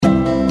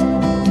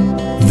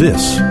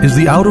This is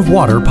the Out of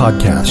Water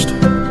Podcast.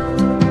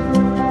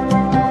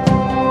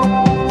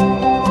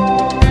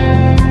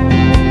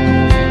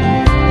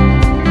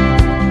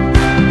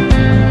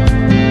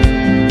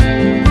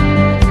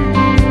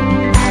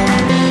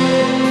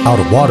 Out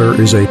of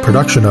Water is a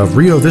production of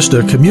Rio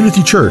Vista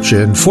Community Church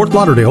in Fort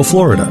Lauderdale,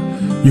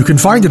 Florida. You can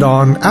find it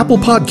on Apple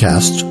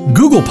Podcasts,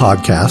 Google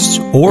Podcasts,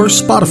 or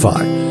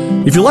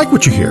Spotify. If you like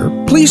what you hear,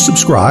 please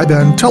subscribe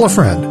and tell a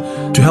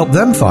friend to help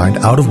them find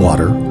Out of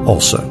Water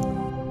also.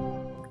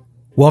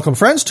 Welcome,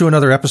 friends, to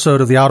another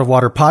episode of the Out of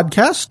Water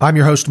Podcast. I'm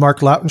your host,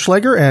 Mark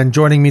Lautenschlager, and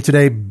joining me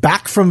today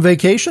back from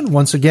vacation,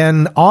 once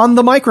again on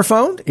the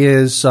microphone,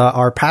 is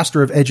our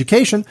pastor of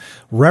education,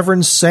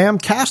 Reverend Sam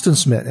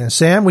Castensmith. And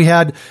Sam, we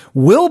had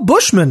Will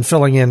Bushman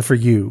filling in for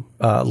you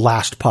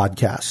last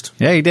podcast.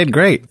 Yeah, he did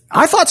great.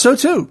 I thought so,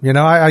 too. You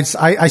know, I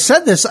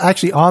said this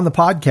actually on the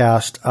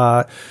podcast,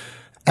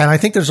 and I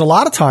think there's a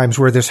lot of times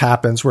where this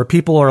happens, where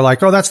people are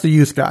like, oh, that's the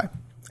youth guy.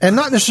 And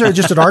not necessarily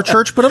just at our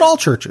church, but at all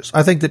churches.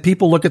 I think that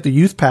people look at the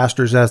youth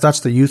pastors as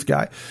that's the youth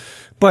guy.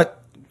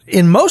 But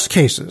in most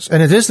cases,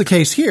 and it is the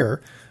case here,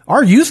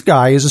 our youth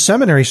guy is a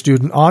seminary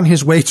student on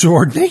his way to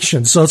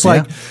ordination. So it's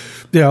like,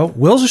 you know,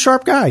 Will's a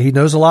sharp guy. He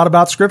knows a lot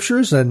about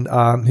scriptures, and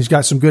he's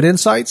got some good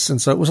insights.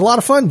 And so it was a lot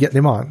of fun getting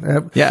him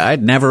on. Yeah,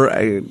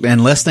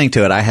 and listening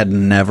to it, I had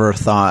never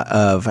thought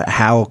of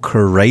how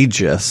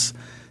courageous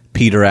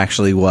Peter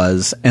actually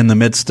was in the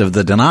midst of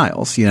the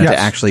denials, you know, yes, to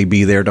actually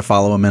be there to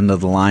follow him into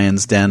the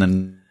lion's den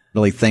and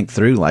really think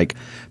through, like,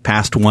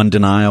 past one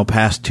denial,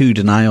 past two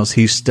denials,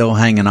 he's still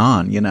hanging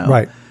on, you know,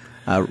 right.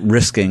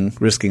 Risking.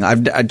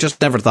 I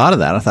just never thought of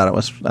that. I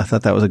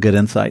thought that was a good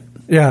insight.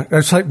 Yeah.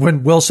 It's like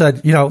when Will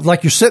said, you know,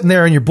 like you're sitting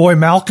there and your boy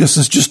Malchus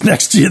is just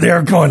next to you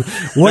there going,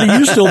 what are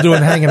you still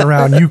doing hanging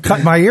around? You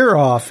cut my ear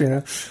off, you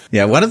know?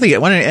 Yeah. One of the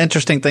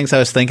interesting things I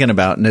was thinking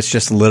about, and it's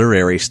just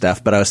literary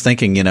stuff, but I was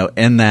thinking, you know,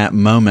 in that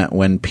moment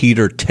when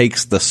Peter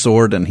takes the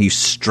sword and he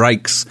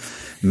strikes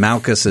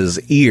Malchus's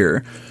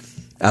ear,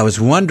 I was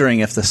wondering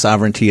if the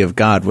sovereignty of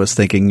God was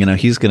thinking, you know,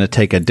 he's going to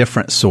take a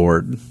different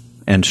sword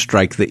and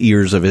strike the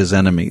ears of his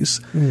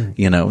enemies.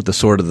 You know, the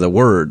sword of the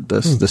word,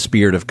 the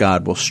Spirit of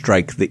God will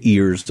strike the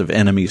ears of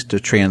enemies to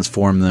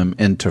transform them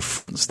into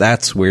friends.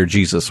 That's where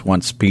Jesus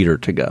wants Peter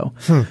to go.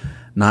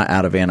 Not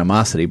out of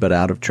animosity, but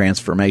out of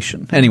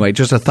transformation. Anyway,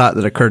 just a thought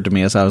that occurred to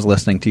me as I was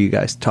listening to you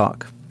guys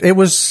talk. It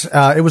was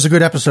a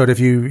good episode.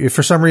 If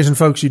for some reason,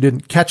 folks, you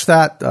didn't catch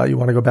that, you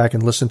want to go back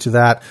and listen to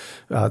that.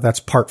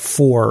 That's part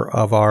 4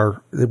 of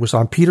it was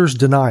on Peter's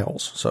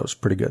denials. So it's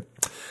pretty good.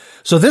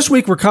 So this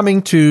week we're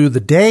coming to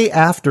the day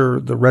after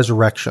the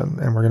resurrection,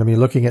 and we're going to be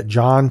looking at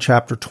John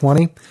chapter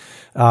 20.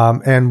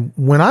 And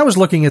when I was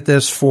looking at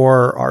this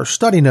for our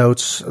study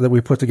notes that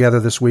we put together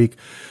this week,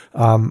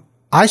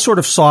 I sort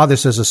of saw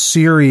this as a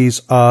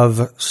series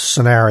of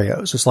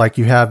scenarios. It's like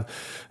you have,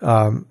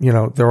 you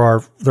know, there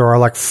are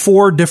like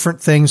 4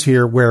 different things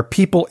here where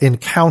people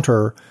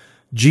encounter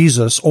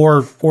Jesus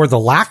or the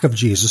lack of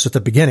Jesus at the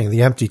beginning,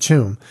 the empty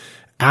tomb,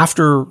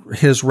 after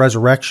his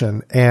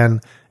resurrection,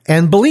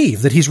 and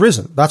believe that he's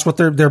risen. That's what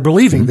they're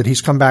believing, that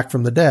he's come back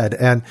from the dead.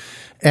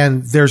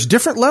 And there's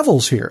different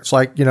levels here. It's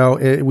like, you know,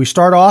 we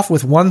start off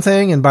with one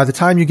thing, and by the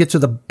time you get to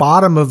the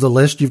bottom of the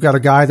list, you've got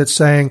a guy that's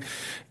saying,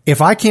 if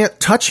I can't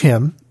touch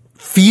him,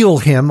 feel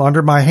him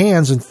under my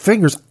hands and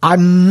fingers,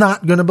 I'm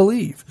not going to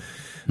believe.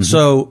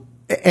 So,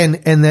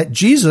 and that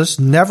Jesus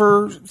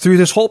never, through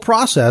this whole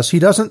process, he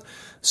doesn't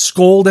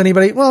scold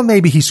anybody. Well,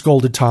 maybe he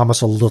scolded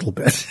Thomas a little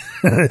bit.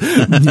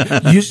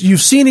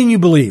 You've seen and you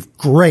believe.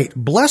 Great.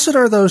 Blessed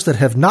are those that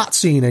have not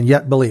seen and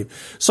yet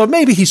believe. So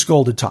maybe he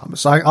scolded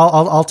Thomas.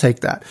 I'll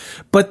take that.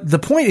 But the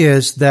point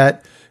is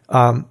that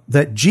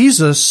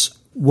Jesus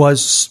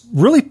was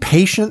really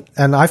patient,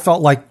 and I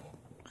felt like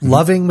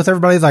loving with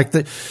everybody. Like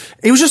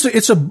it was just,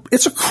 it's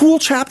a cool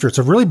chapter. It's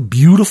a really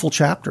beautiful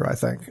chapter, I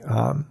think,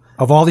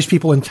 of all these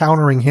people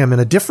encountering him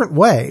in a different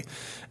way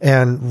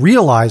and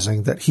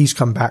realizing that he's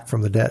come back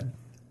from the dead.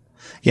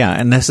 Yeah,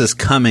 and this is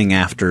coming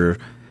after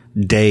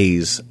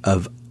days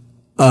of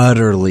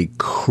utterly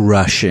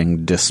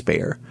crushing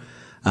despair.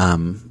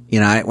 You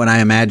know, when I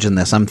imagine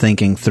this, I'm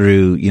thinking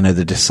through, you know,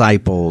 the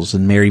disciples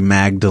and Mary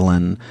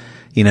Magdalene.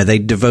 You know, they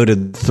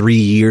devoted 3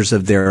 years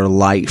of their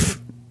life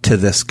to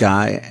this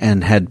guy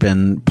and had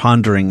been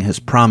pondering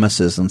his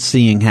promises and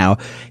seeing how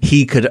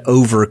he could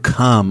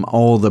overcome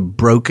all the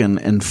broken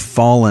and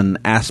fallen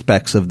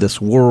aspects of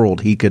this world.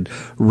 He could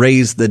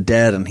raise the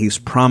dead, and he's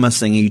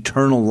promising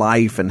eternal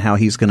life and how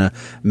he's going to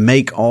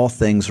make all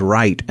things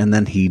right. And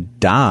then he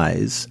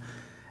dies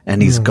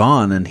and he's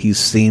gone, and he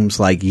seems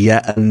like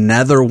yet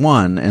another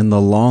one in the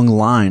long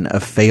line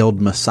of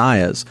failed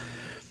messiahs.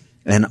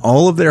 And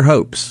all of their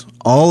hopes,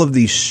 all of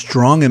these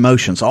strong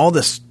emotions, all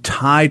this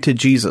tied to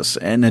Jesus,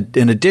 and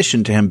in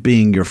addition to him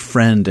being your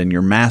friend and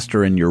your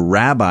master and your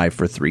rabbi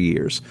for 3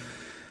 years,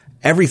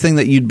 everything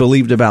that you'd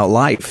believed about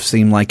life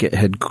seemed like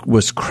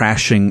was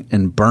crashing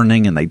and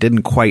burning, and they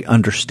didn't quite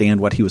understand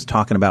what he was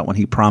talking about when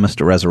he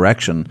promised a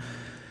resurrection.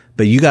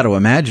 But you got to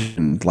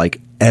imagine, like,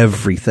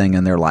 everything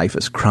in their life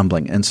is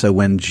crumbling. And so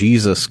when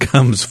Jesus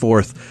comes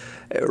forth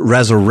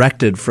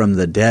resurrected from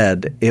the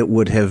dead, it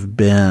would have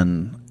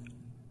been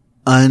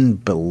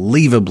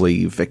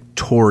unbelievably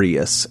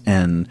victorious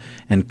and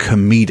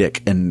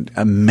comedic and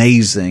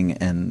amazing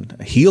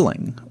and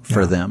healing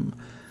for them.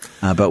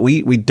 But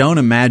we don't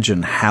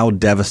imagine how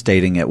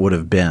devastating it would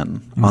have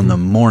been on the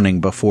morning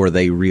before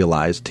they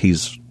realized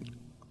he's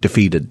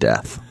defeated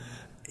death.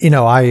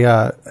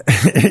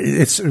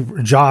 It's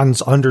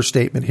John's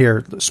understatement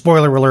here.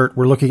 Spoiler alert,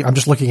 I'm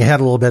just looking ahead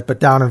a little bit, but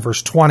down in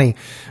verse 20,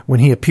 when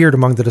he appeared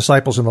among the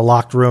disciples in the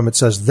locked room, it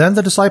says, "Then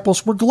the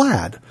disciples were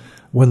glad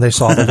when they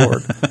saw the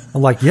Lord."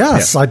 I'm like,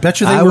 yes, I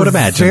bet you they were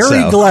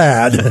very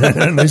glad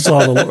when they saw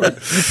the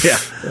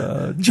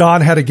Lord.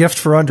 John had a gift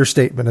for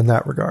understatement in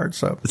that regard.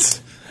 So,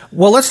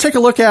 well, let's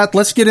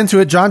get into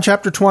it. John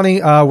chapter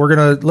 20.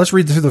 Let's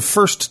read through the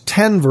first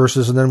 10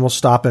 verses and then we'll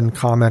stop and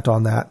comment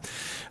on that.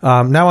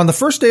 Now on the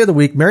first day of the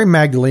week, Mary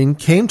Magdalene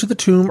came to the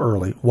tomb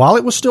early, while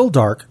it was still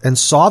dark, and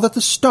saw that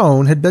the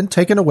stone had been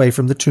taken away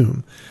from the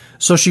tomb.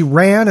 So she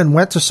ran and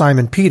went to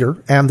Simon Peter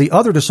and the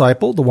other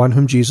disciple, the one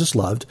whom Jesus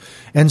loved,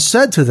 and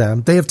said to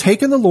them, "They have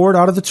taken the Lord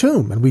out of the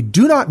tomb, and we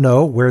do not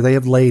know where they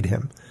have laid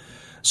him."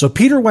 So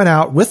Peter went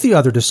out with the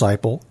other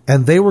disciple,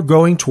 and they were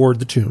going toward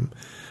the tomb.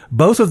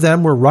 Both of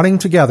them were running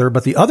together,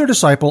 but the other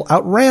disciple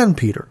outran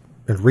Peter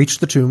and reached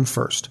the tomb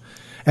first.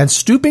 And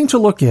stooping to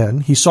look in,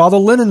 he saw the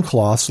linen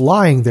cloths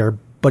lying there,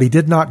 but he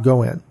did not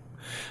go in.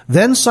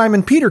 Then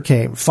Simon Peter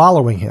came,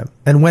 following him,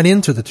 and went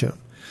into the tomb.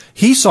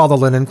 He saw the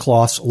linen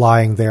cloths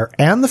lying there,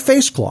 and the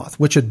face cloth,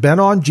 which had been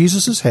on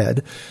Jesus'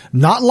 head,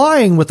 not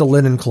lying with the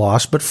linen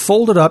cloths, but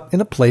folded up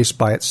in a place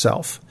by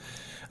itself.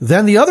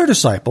 Then the other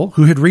disciple,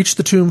 who had reached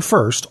the tomb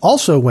first,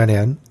 also went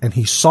in, and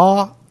he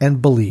saw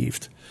and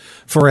believed.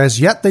 For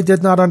as yet they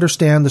did not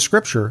understand the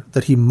scripture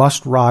that he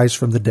must rise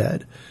from the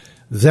dead.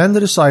 Then the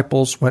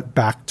disciples went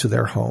back to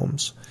their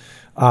homes.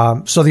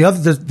 So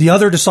the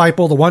other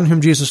disciple, the one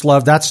whom Jesus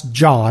loved, that's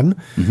John.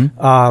 And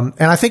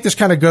I think this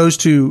kind of goes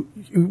to,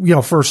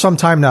 for some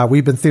time now,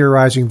 we've been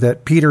theorizing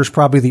that Peter's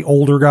probably the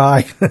older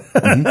guy,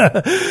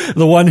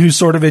 the one who's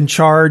sort of in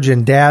charge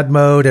in dad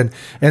mode.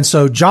 And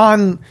so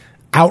John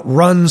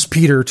outruns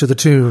Peter to the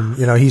tomb.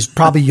 He's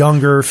probably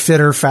younger,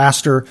 fitter,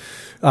 faster.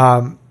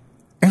 And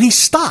he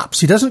stops.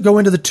 He doesn't go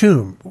into the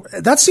tomb.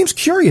 That seems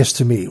curious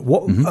to me.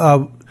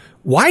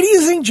 Why do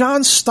you think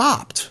John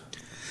stopped?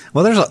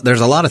 Well,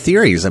 there's a lot of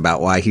theories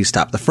about why he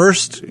stopped. The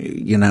first,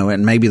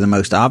 and maybe the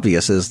most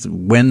obvious is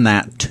when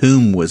that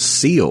tomb was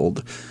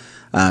sealed,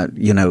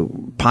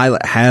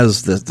 Pilate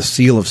has the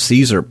seal of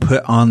Caesar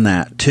put on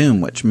that tomb,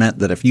 which meant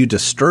that if you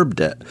disturbed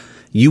it,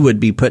 you would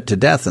be put to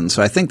death. And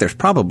so I think there's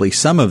probably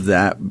some of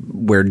that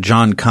where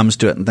John comes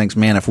to it and thinks,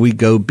 man, if we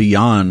go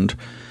beyond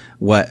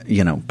what,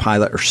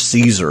 Pilate or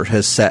Caesar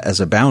has set as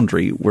a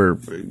boundary, we're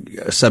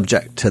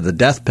subject to the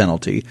death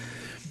penalty.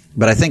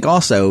 But I think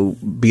also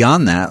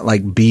beyond that,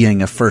 like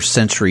being a first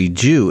century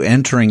Jew,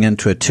 entering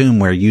into a tomb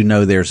where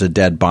there's a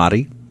dead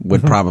body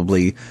would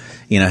probably,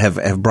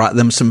 have brought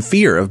them some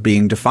fear of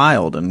being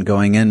defiled and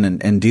going in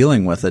and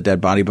dealing with a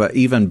dead body. But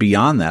even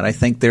beyond that, I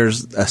think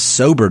there's a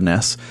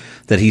soberness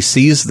that he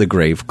sees the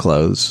grave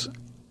clothes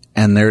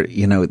and they're,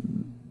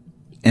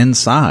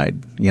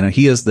 inside,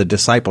 he is the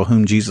disciple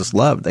whom Jesus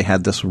loved. They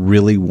had this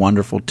really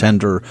wonderful,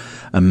 tender,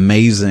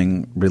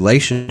 amazing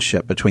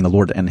relationship between the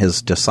Lord and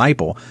his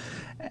disciple.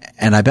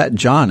 And I bet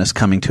John is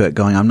coming to it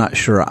going, I'm not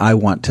sure I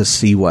want to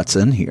see what's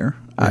in here.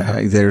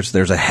 There's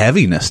a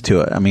heaviness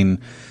to it. I mean,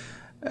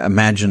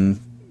 imagine,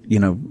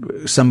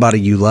 somebody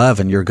you love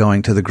and you're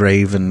going to the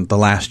grave and the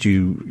last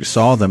you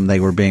saw them, they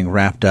were being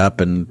wrapped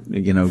up and,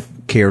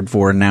 cared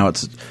for. And now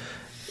it's,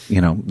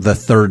 the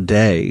third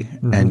day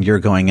and you're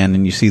going in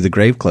and you see the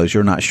grave clothes.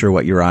 You're not sure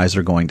what your eyes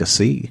are going to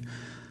see.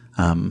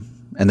 And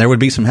there would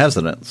be some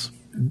hesitance.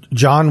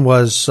 John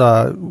was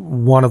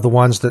one of the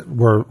ones that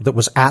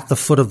was at the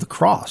foot of the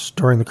cross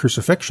during the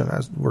crucifixion,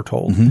 as we're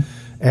told.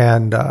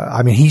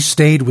 And he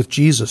stayed with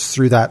Jesus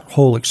through that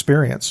whole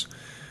experience.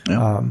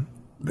 Yeah.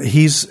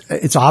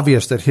 It's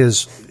obvious that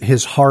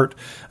his heart,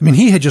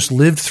 he had just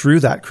lived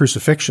through that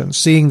crucifixion,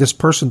 seeing this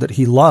person that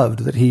he loved,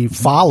 that he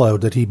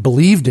followed, that he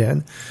believed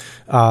in,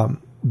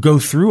 go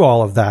through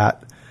all of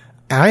that.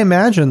 I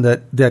imagine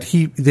that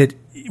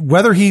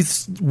whether he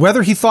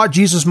thought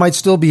Jesus might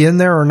still be in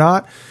there or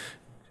not,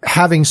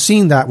 having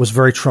seen that was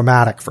very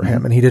traumatic for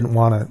him, and he didn't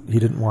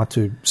want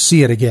to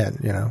see it again.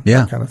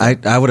 Yeah, kind of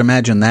thing. I would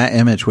imagine that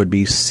image would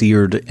be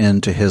seared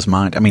into his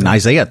mind.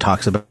 Isaiah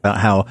talks about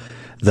how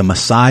the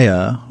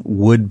Messiah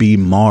would be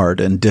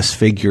marred and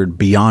disfigured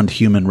beyond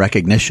human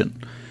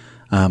recognition.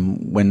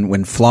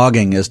 When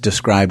flogging is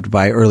described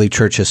by early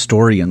church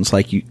historians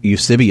like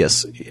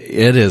Eusebius,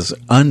 it is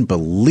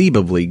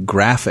unbelievably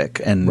graphic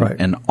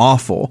and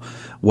awful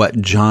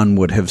what John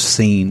would have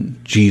seen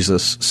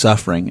Jesus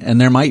suffering.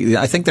 And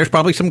I think there's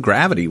probably some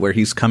gravity where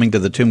he's coming to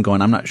the tomb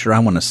going, I'm not sure I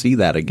want to see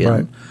that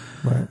again.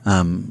 Right.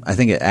 I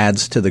think it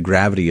adds to the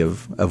gravity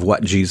of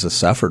what Jesus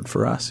suffered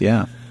for us.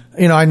 Yeah.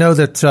 I know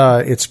that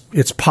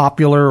it's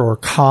popular or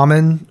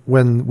common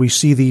when we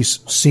see these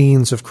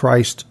scenes of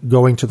Christ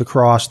going to the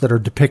cross that are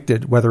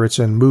depicted, whether it's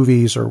in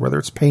movies or whether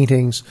it's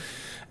paintings,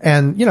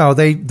 And,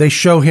 they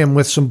show him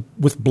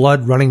with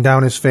blood running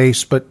down his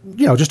face, but,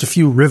 just a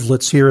few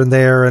rivulets here and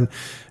there. And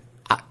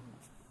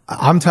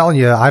I'm telling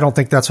you, I don't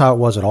think that's how it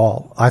was at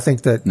all. I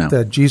think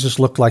that Jesus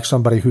looked like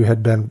somebody who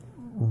had been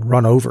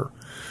run over.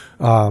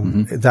 It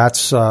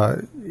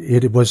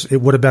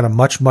would have been a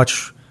much,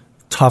 much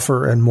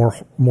tougher and more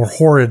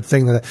horrid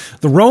thing than that.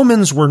 The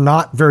Romans were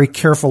not very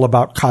careful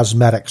about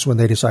cosmetics when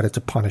they decided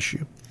to punish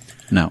you.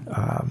 No.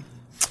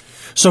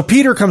 So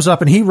Peter comes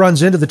up and he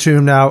runs into the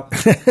tomb. Now,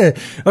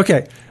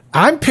 okay,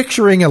 I'm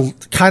picturing a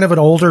kind of an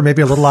older,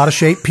 maybe a little out of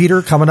shape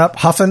Peter coming up,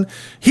 huffing.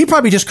 He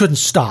probably just couldn't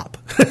stop.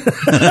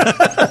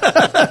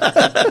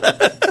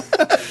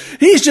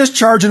 He's just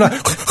charging up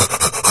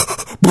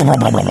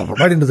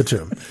right into the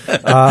tomb.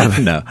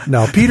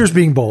 No, Peter's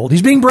being bold.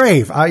 He's being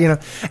brave.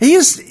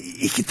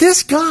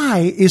 This guy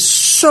is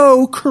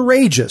so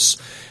courageous.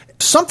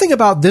 Something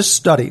about this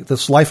study,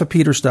 this Life of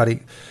Peter study,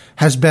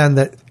 has been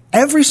that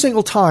every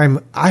single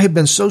time I have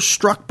been so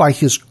struck by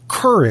his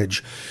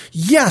courage.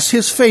 Yes,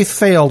 his faith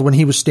failed when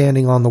he was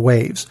standing on the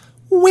waves.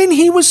 When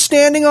he was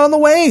standing on the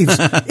waves,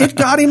 it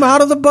got him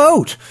out of the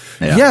boat.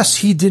 Yeah. Yes,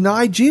 he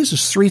denied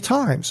Jesus 3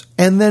 times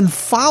and then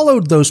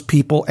followed those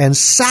people and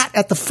sat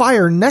at the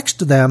fire next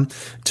to them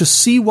to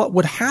see what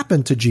would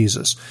happen to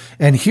Jesus.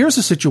 And here's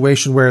a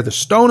situation where the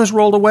stone is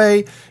rolled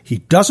away. He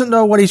doesn't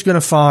know what he's going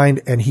to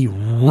find, and he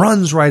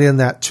runs right in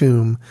that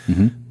tomb.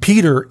 Mm-hmm.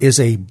 Peter is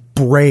a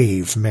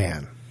brave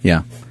man.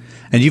 Yeah.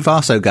 And you've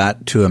also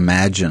got to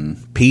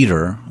imagine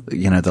Peter,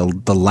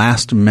 the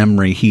last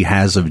memory he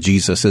has of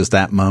Jesus is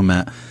that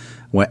moment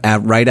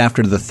right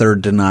after the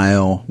third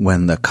denial,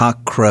 when the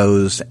cock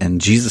crows and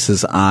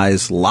Jesus'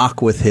 eyes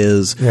lock with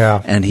his,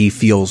 and he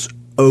feels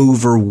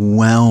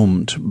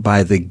overwhelmed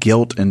by the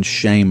guilt and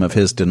shame of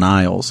his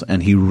denials,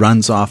 and he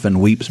runs off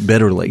and weeps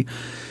bitterly.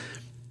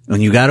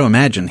 And you got to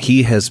imagine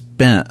he has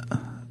spent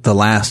the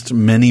last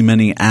many,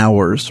 many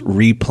hours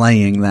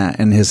replaying that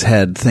in his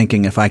head,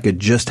 thinking, if I could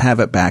just have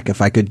it back, if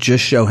I could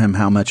just show him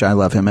how much I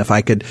love him, if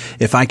I could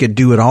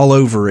do it all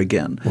over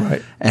again.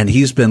 Right. And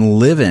he's been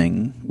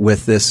living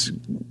with this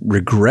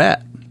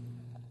regret.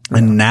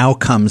 And now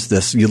comes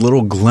this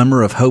little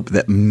glimmer of hope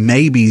that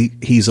maybe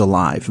he's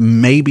alive.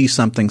 Maybe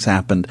something's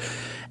happened.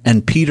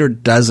 And Peter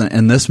doesn't,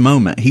 in this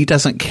moment, he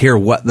doesn't care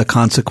what the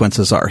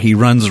consequences are. He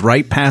runs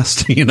right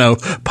past,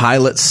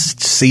 Pilate's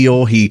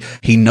seal. He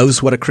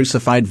knows what a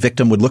crucified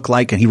victim would look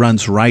like, and he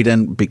runs right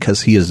in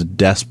because he is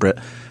desperate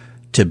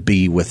to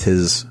be with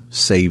his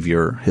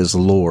Savior, his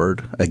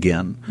Lord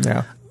again.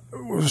 Yeah.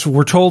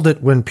 We're told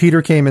that when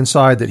Peter came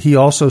inside that he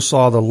also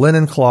saw the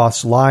linen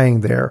cloths lying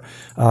there,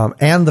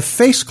 and the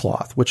face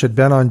cloth, which had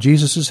been on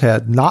Jesus'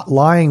 head, not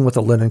lying with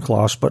the linen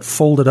cloths, but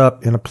folded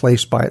up in a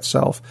place by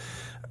itself.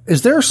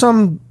 Is there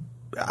some,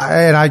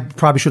 and I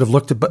probably should have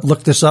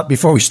looked this up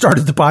before we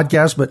started the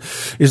podcast, but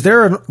is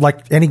there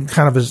any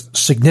kind of a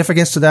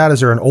significance to that? Is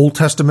there an Old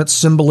Testament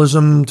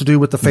symbolism to do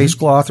with the face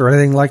cloth or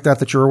anything like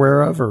that you're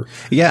aware of? Or?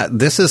 Yeah,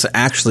 this is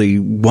actually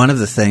one of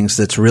the things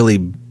that's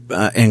really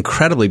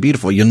incredibly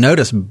beautiful. You'll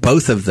notice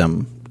both of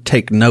them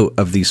take note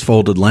of these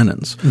folded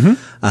linens.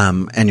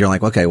 Mm-hmm. And you're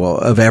like, okay, well,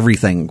 of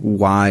everything,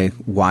 why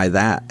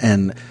that?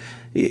 And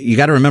you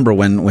got to remember,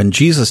 when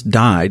Jesus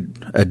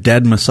died, a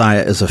dead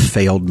Messiah is a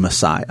failed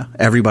Messiah.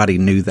 Everybody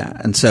knew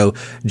that. And so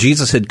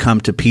Jesus had come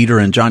to Peter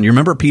and John. You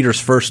remember Peter's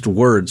first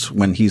words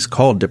when he's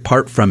called,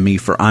 "Depart from me,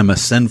 for I'm a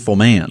sinful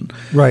man."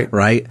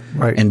 Right.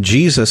 And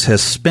Jesus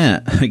has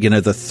spent,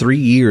 the 3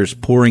 years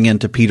pouring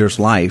into Peter's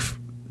life,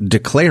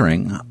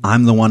 declaring,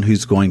 "I'm the one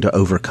who's going to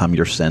overcome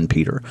your sin,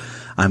 Peter.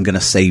 I'm going to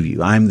save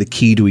you. I'm the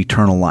key to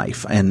eternal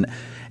life."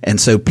 And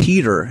so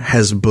Peter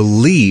has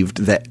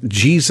believed that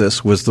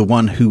Jesus was the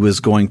one who was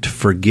going to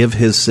forgive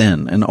his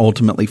sin and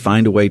ultimately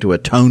find a way to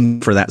atone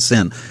for that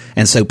sin.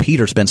 And so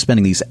Peter's been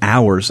spending these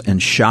hours in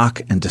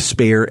shock and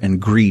despair and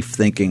grief,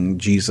 thinking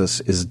Jesus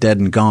is dead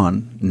and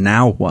gone.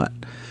 Now what?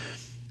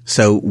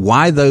 So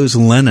why those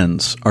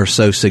linens are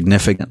so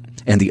significant.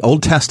 In the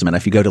Old Testament,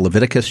 if you go to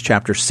Leviticus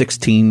chapter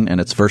 16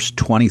 and it's verse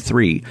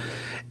 23,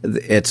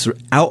 it's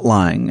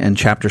outlining in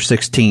chapter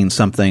 16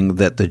 something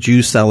that the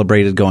Jews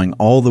celebrated going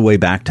all the way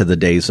back to the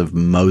days of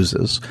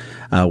Moses,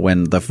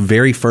 when the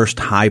very first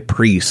high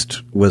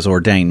priest was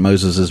ordained,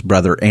 Moses'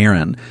 brother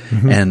Aaron.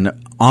 Mm-hmm. And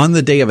on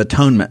the Day of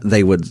Atonement,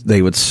 they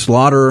would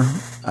slaughter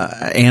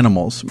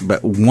animals,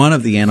 but one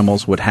of the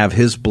animals would have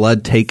his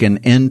blood taken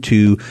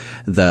into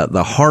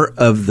the heart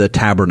of the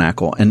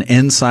tabernacle, and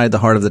inside the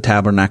heart of the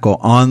tabernacle,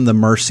 on the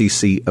mercy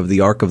seat of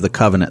the Ark of the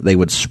Covenant, they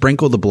would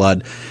sprinkle the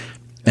blood.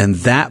 And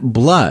that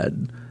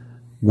blood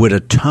would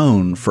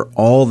atone for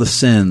all the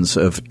sins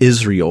of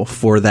Israel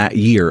for that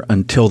year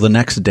until the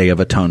next Day of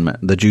Atonement.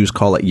 The Jews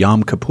call it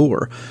Yom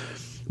Kippur.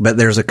 But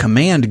there's a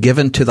command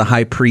given to the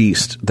high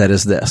priest that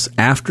is this: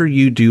 after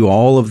you do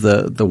all of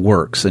the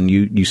works and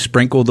you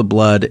sprinkle the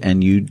blood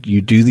and you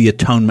do the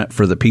atonement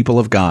for the people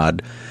of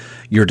God,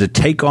 you're to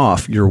take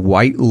off your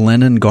white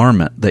linen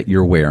garment that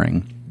you're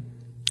wearing.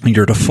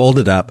 You're to fold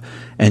it up,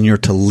 and you're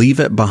to leave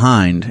it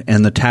behind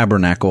in the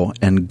tabernacle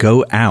and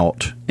go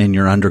out in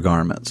your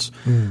undergarments.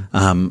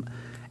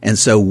 And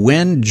so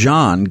when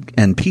John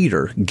and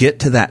Peter get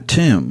to that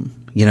tomb,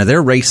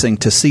 they're racing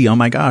to see, oh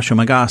my gosh,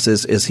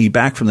 is he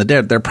back from the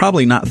dead? They're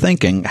probably not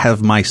thinking,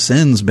 have my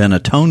sins been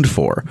atoned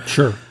for?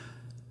 Sure.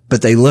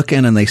 But they look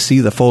in and they see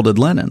the folded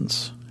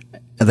linens.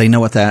 They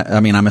know what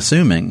I'm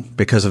assuming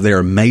because of their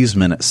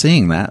amazement at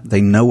seeing that,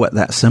 they know what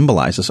that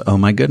symbolizes. Oh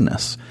my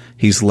goodness,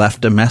 he's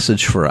left a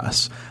message for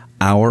us.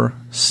 Our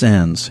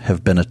sins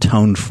have been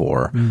atoned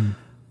for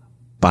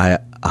by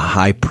a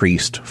high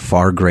priest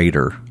far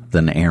greater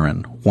than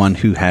Aaron, one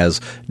who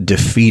has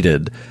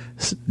defeated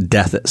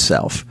death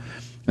itself.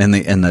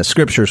 In the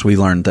scriptures, we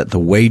learned that the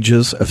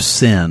wages of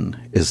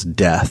sin is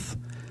death.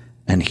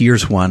 And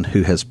here's one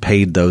who has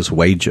paid those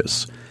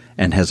wages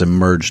and has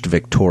emerged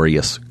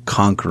victorious,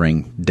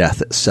 conquering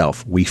death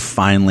itself. We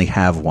finally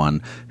have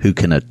one who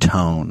can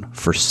atone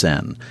for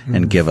sin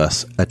and give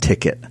us a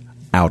ticket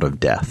out of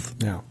death.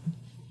 Yeah.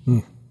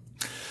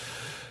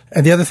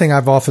 And the other thing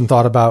I've often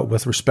thought about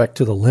with respect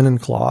to the linen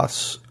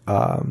cloths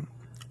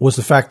was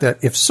the fact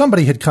that if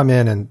somebody had come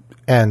in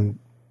and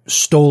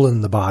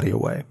stolen the body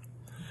away,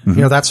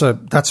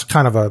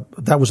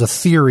 that was a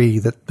theory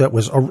that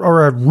was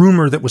or a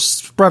rumor that was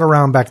spread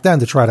around back then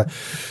to try to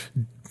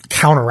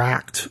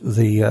counteract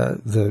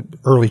the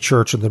early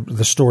church and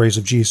the stories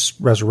of Jesus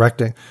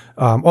resurrecting.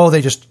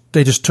 They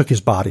just took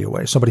his body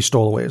away. Somebody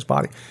stole away his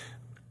body.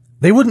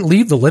 They wouldn't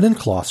leave the linen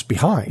cloths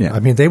behind. Yeah. I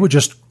mean, they would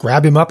just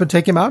grab him up and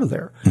take him out of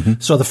there. Mm-hmm.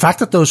 So the fact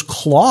that those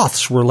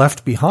cloths were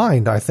left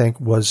behind, I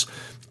think, was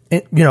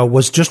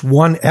just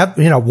one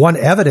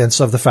evidence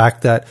of the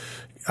fact that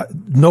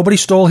nobody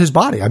stole his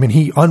body. I mean,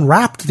 he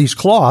unwrapped these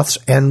cloths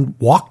and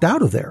walked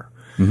out of there.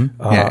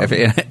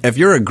 Mm-hmm. If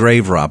you're a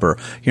grave robber,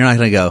 you're not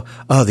going to go,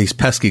 oh, these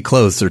pesky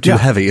clothes are too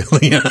heavy.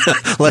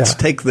 Let's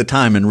take the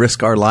time and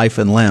risk our life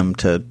and limb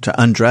to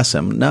undress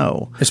him.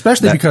 No.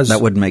 Especially because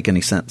that wouldn't make any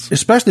sense.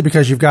 Especially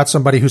because you've got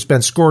somebody who's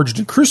been scourged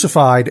and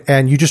crucified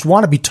and you just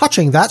want to be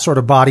touching that sort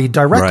of body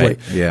directly.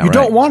 Right. Yeah, you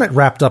don't want it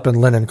wrapped up in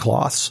linen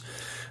cloths.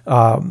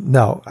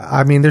 No,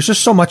 I mean, there's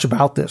just so much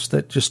about this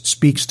that just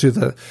speaks to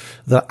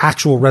the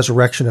actual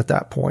resurrection at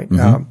that point.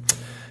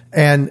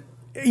 Mm-hmm.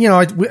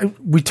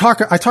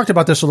 I talked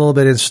about this a little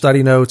bit in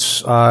study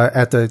notes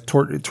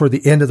toward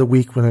the end of the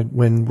week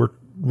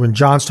when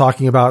John's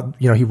talking about,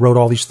 he wrote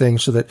all these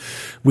things so that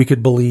we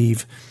could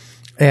believe.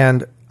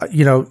 And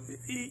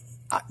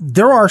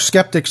there are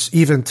skeptics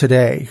even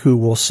today who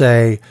will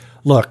say,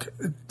 look,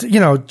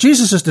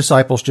 Jesus'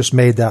 disciples just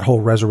made that whole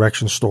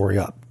resurrection story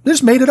up. They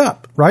just made it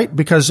up, right?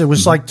 Because it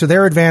was like to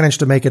their advantage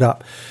to make it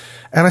up.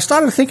 And I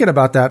started thinking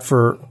about that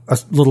for a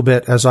little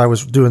bit as I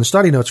was doing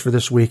study notes for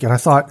this week. And I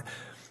thought,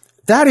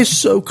 that is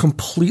so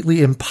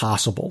completely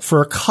impossible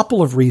for a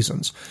couple of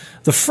reasons.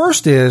 The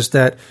first is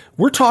that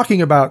we're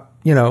talking about,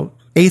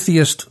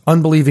 atheist,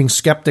 unbelieving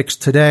skeptics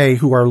today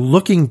who are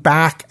looking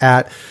back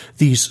at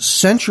these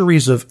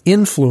centuries of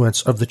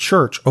influence of the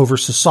church over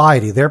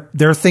society.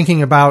 They're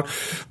thinking about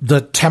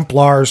the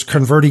Templars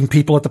converting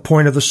people at the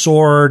point of the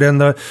sword and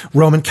the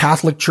Roman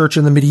Catholic Church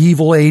in the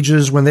medieval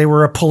ages when they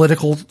were a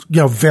political,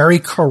 very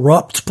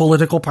corrupt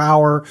political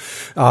power,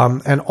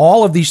 and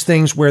all of these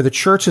things where the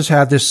church has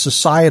had this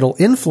societal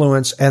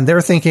influence, and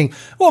they're thinking,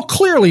 well,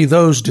 clearly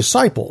those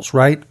disciples,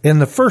 right, in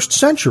the first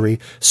century,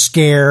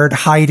 scared,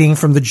 hiding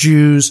from the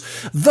Jews,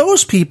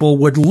 those people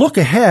would look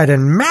ahead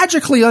and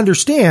magically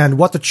understand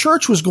what the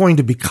church was going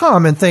to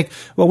become and think,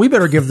 well, we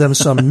better give them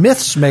some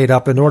myths made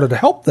up in order to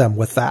help them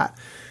with that.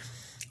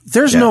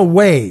 There's no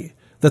way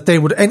that they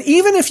would. And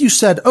even if you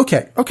said,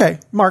 okay,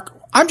 Mark,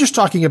 I'm just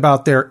talking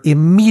about their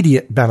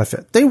immediate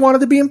benefit. They wanted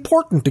to be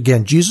important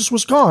again. Jesus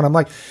was gone. I'm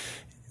like,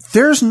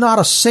 there's not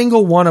a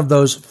single one of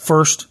those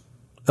first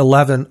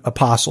 11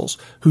 apostles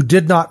who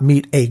did not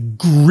meet a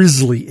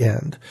grisly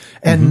end.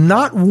 And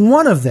not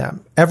one of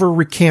them ever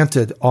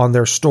recanted on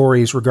their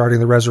stories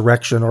regarding the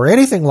resurrection or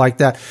anything like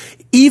that,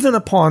 even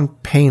upon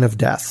pain of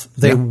death.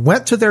 They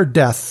went to their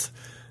death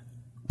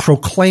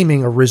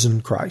proclaiming a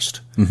risen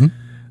Christ.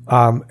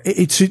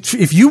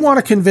 If you want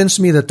to convince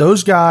me that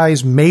those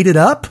guys made it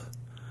up,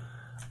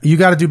 you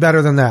got to do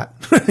better than that.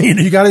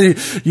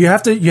 You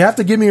have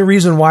to give me a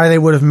reason why they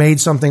would have made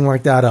something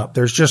like that up.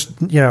 There's just,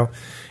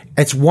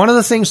 it's one of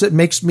the things that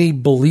makes me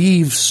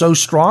believe so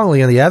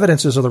strongly in the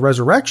evidences of the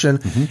resurrection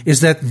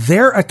is that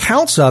their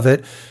accounts of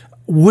it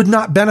would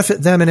not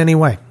benefit them in any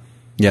way.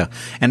 Yeah.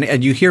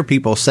 And you hear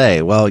people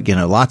say, well,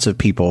 lots of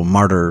people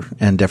martyr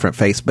in different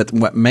faiths, but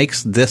what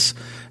makes this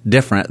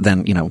different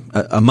than,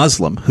 a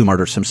Muslim who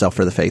martyrs himself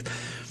for the faith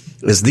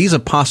is these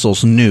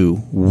apostles knew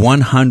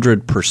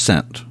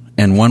 100%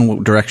 in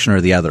one direction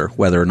or the other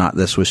whether or not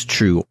this was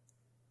true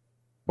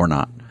or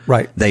not.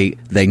 Right.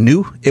 They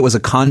knew it was a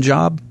con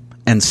job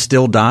and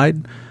still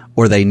died,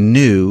 or they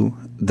knew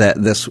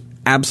that this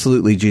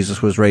absolutely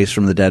Jesus was raised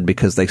from the dead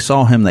because they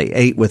saw him, they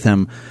ate with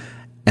him,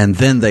 and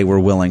then they were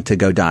willing to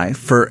go die.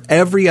 For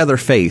every other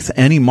faith,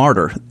 any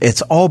martyr,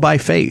 it's all by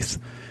faith.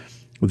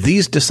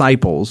 These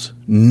disciples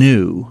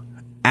knew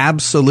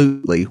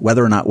absolutely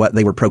whether or not what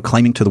they were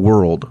proclaiming to the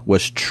world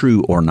was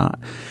true or not.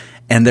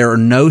 And there are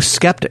no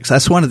skeptics.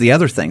 That's one of the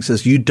other things,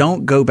 is you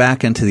don't go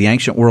back into the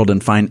ancient world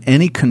and find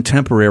any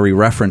contemporary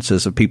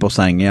references of people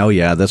saying, oh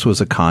yeah, this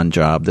was a con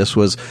job. This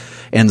was,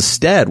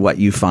 instead what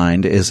you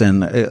find is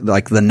in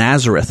like the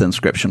Nazareth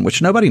inscription,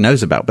 which nobody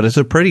knows about, but it's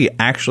a pretty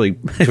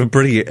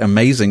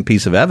amazing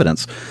piece of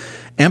evidence.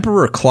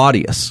 Emperor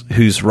Claudius,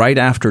 who's right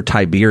after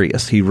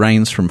Tiberius, he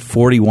reigns from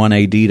 41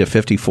 AD to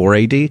 54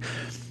 AD.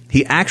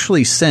 He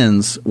actually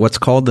sends what's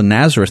called the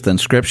Nazareth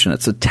inscription.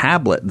 It's a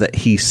tablet that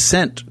he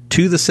sent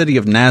to the city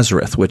of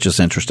Nazareth, which is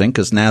interesting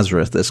because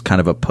Nazareth is kind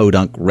of a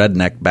podunk,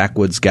 redneck,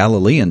 backwoods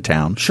Galilean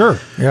town. Sure.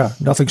 Yeah.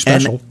 Nothing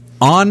special. And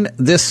on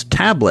this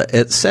tablet,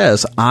 it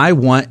says, I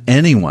want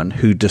anyone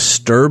who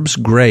disturbs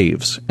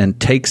graves and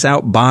takes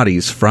out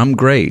bodies from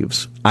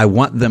graves, I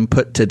want them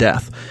put to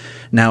death.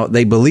 Now,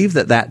 they believe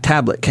that that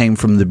tablet came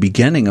from the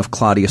beginning of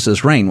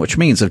Claudius's reign, which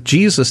means if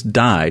Jesus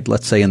died,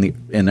 let's say in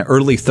the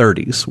early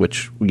 30s,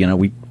 which, you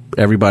know,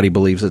 everybody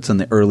believes it's in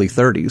the early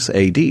 30s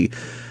AD,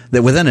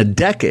 that within a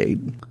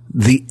decade,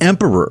 the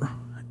emperor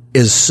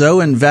is so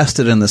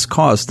invested in this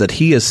cause that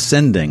he is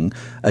sending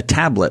a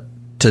tablet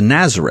to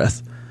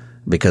Nazareth,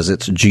 because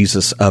it's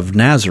Jesus of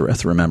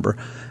Nazareth, remember,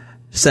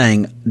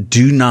 saying,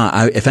 do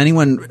not, if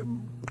anyone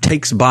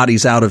takes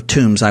bodies out of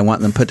tombs, I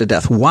want them put to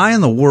death. Why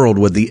in the world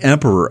would the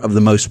emperor of the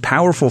most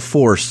powerful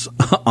force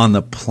on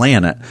the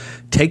planet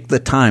take the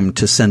time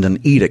to send an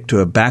edict to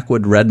a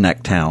backwood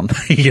redneck town,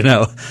 you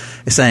know,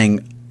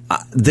 saying,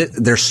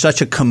 there's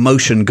such a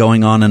commotion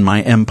going on in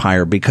my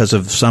empire because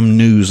of some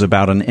news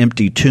about an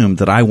empty tomb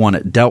that I want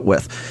it dealt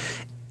with?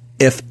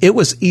 If it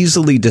was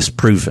easily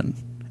disproven,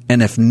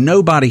 and if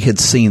nobody had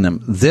seen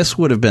them, this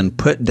would have been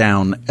put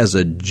down as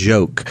a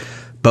joke.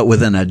 But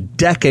within a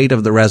decade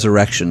of the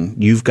resurrection,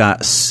 you've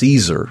got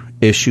Caesar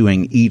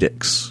issuing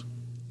edicts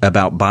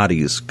about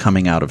bodies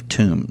coming out of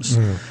tombs,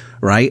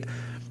 right?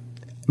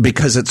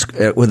 Because it's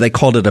they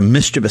called it a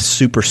mischievous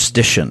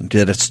superstition,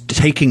 that it's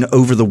taking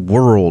over the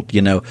world.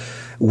 You know,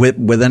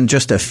 within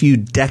just a few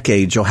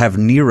decades, you'll have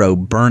Nero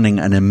burning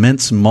an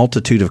immense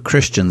multitude of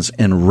Christians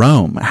in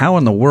Rome. How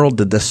in the world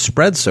did this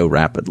spread so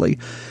rapidly?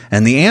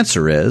 And the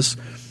answer is,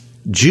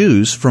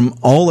 Jews from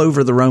all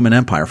over the Roman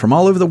Empire, from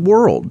all over the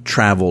world,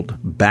 traveled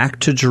back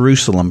to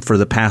Jerusalem for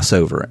the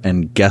Passover.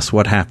 And guess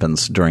what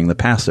happens during the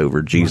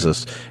Passover?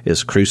 Jesus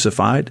is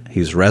crucified.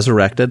 He's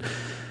resurrected.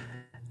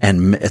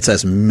 And it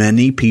says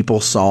many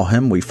people saw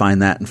him. We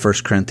find that in 1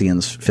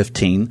 Corinthians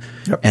 15.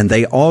 Yep. And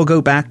they all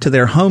go back to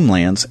their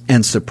homelands.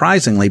 And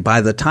surprisingly, by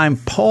the time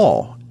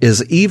Paul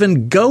is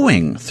even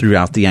going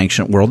throughout the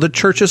ancient world, the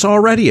church is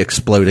already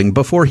exploding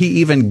before he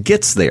even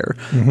gets there,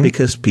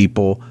 because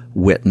people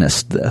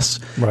witnessed this.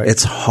 Right.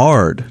 It's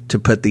hard to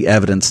put the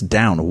evidence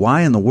down.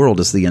 Why in the world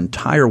is the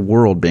entire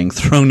world being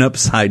thrown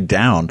upside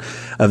down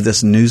of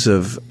this news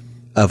of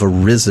a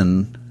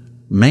risen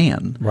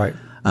man? Right.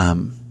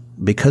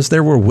 Because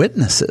there were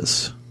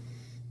witnesses.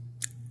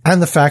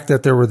 And the fact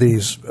that there were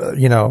these,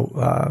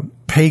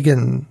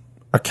 pagan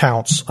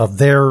accounts of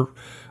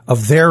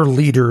their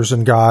leaders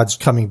and gods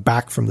coming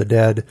back from the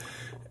dead.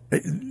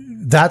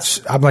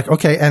 I'm like,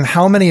 okay, and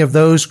how many of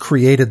those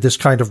created this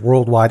kind of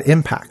worldwide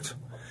impact?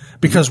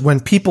 Because when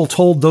people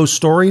told those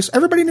stories,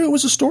 everybody knew it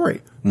was a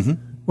story.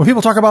 When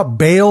people talk about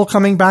Baal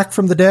coming back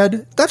from the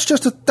dead,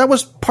 that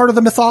was part of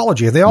the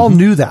mythology. They all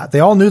knew that. They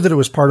all knew that it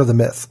was part of the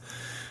myth.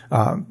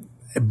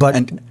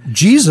 But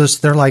Jesus,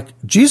 they're like,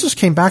 Jesus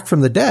came back from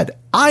the dead.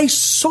 I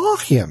saw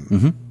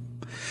him.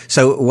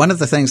 So one of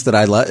the things that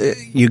I love,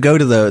 you go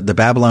to the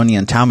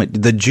Babylonian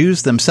Talmud, the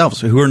Jews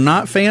themselves, who are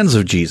not fans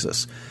of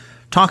Jesus,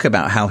 talk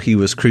about how he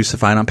was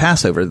crucified on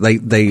Passover.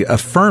 They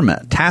affirm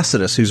it.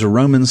 Tacitus, who's a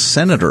Roman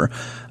senator,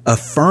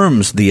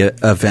 affirms the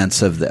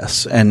events of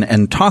this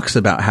and talks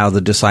about how the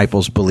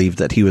disciples believed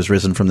that he was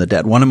risen from the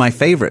dead. One of my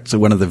favorites,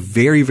 one of the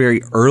very,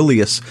 very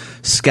earliest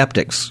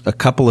skeptics, a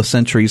couple of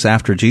centuries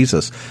after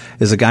Jesus,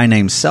 is a guy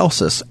named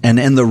Celsus. And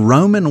in the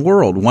Roman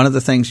world, one of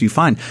the things you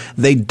find,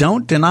 they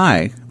don't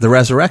deny the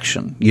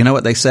resurrection. You know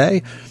what they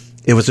say?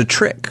 It was a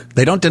trick.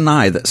 They don't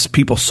deny that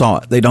people saw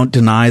it. They don't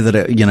deny that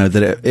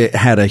it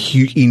had a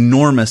huge,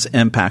 enormous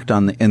impact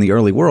in the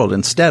early world.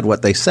 Instead,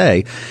 what they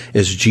say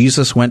is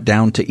Jesus went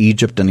down to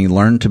Egypt and he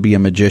learned to be a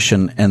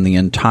magician, and the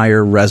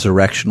entire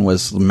resurrection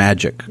was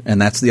magic,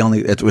 and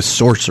it was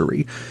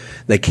sorcery.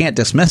 They can't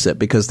dismiss it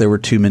because there were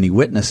too many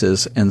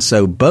witnesses, and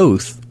so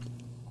both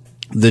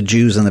the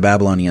Jews in the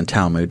Babylonian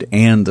Talmud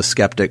and the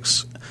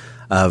skeptics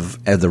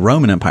of the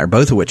Roman Empire,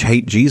 both of which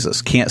hate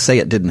Jesus, can't say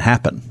it didn't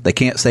happen. They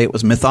can't say it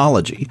was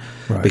mythology,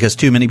 because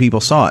too many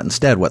people saw it.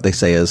 Instead, what they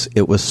say is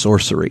it was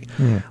sorcery.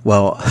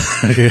 Well,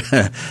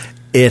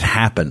 it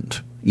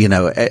happened. You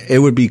know, it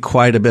would be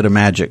quite a bit of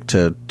magic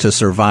to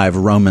survive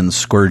Roman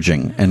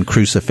scourging and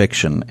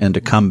crucifixion and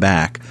to come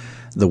back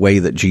the way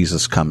that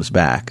Jesus comes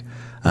back,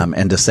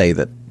 and to say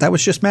that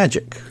was just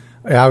magic.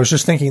 I was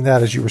just thinking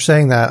that as you were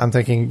saying that, I'm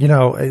thinking,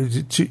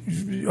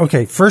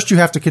 okay, first you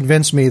have to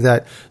convince me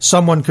that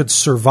someone could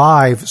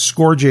survive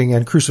scourging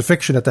and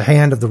crucifixion at the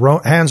hands of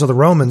the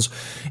Romans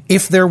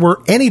if there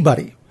were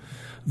anybody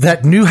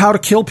that knew how to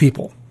kill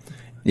people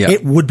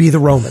it would be the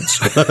Romans.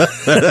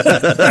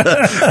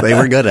 They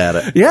were good at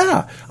it.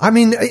 Yeah. I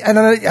mean, and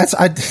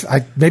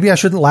I maybe I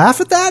shouldn't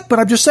laugh at that, but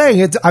I'm just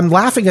saying I'm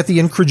laughing at the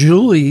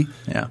incredulity,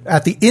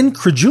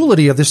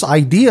 of this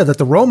idea that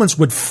the Romans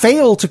would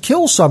fail to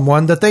kill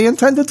someone that they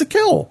intended to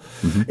kill.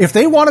 Mm-hmm. If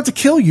they wanted to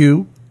kill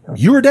you,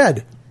 you were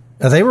dead.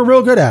 They were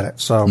real good at it.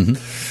 So,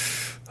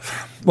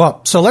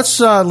 well, so let's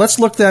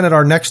look then at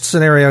our next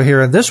scenario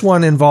here. And this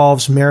one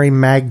involves Mary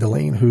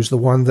Magdalene, who's the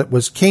one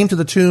that came to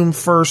the tomb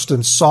first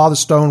and saw the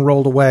stone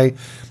rolled away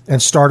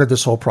and started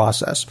this whole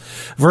process.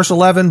 Verse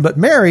 11, but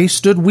Mary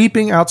stood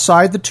weeping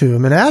outside the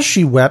tomb, and as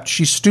she wept,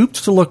 she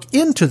stooped to look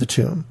into the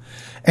tomb.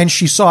 And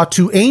she saw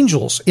 2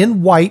 angels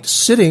in white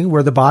sitting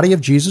where the body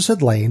of Jesus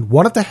had lain,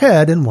 one at the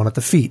head and one at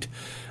the feet.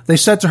 They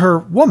said to her,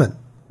 Woman,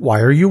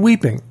 why are you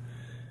weeping?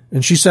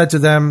 And she said to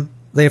them,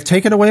 They have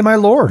taken away my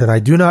Lord, and I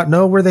do not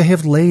know where they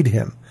have laid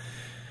him.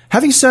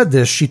 Having said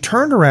this, she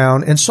turned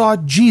around and saw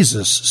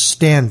Jesus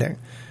standing,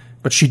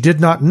 but she did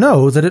not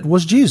know that it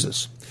was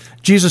Jesus.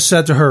 Jesus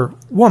said to her,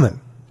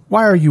 Woman,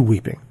 why are you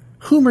weeping?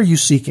 Whom are you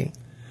seeking?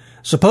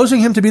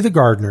 Supposing him to be the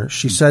gardener,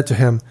 she said to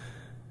him,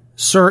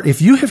 Sir,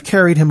 if you have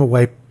carried him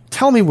away,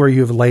 tell me where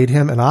you have laid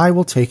him, and I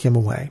will take him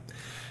away.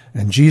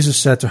 And Jesus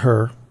said to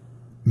her,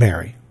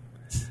 Mary.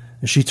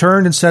 And she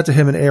turned and said to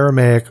him in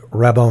Aramaic,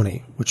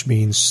 Rabboni, which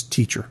means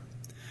teacher.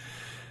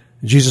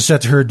 Jesus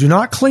said to her, Do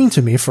not cling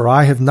to me, for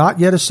I have not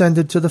yet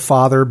ascended to the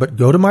Father, but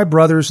go to my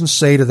brothers and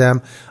say to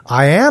them,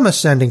 I am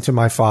ascending to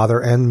my Father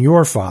and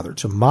your Father,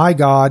 to my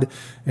God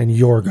and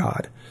your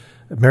God.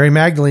 Mary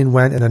Magdalene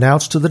went and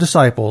announced to the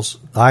disciples,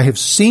 I have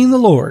seen the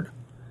Lord,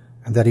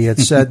 and that he had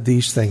said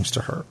these things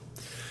to her.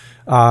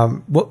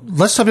 Well,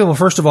 let's tell people,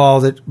 first of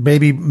all, that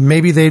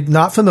maybe they're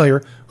not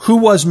familiar. Who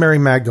was Mary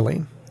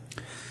Magdalene?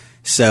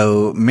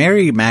 So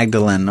Mary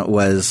Magdalene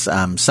was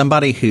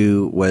somebody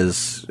who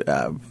was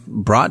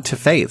brought to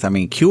faith,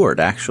 cured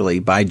actually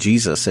by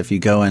Jesus. If you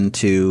go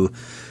into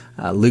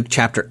Luke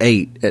chapter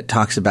 8, it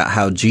talks about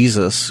how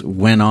Jesus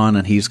went on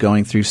and he's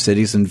going through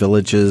cities and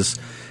villages,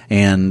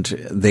 and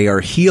they are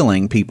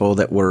healing people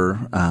that were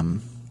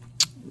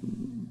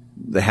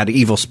they had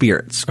evil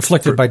spirits.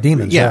 Afflicted by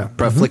demons. Yeah,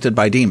 afflicted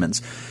by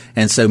demons.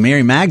 And so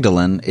Mary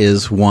Magdalene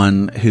is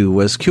one who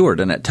was cured,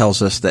 and it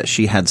tells us that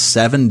she had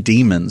 7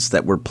 demons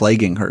that were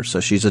plaguing her. So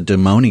she's a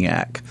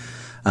demoniac.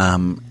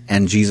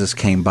 And Jesus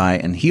came by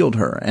and healed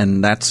her,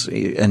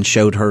 and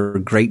showed her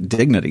great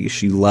dignity.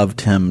 She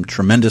loved him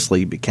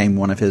tremendously, became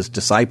one of his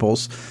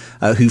disciples,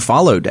 who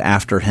followed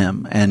after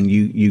him. And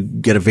you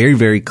get a very,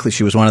 very clear,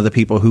 she was one of the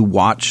people who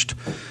watched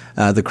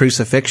the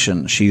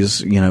crucifixion.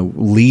 She's,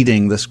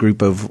 leading this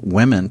group of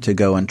women to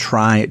go and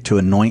try to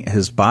anoint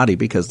his body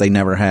because they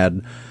never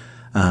had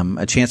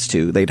a chance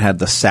to. They'd had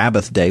the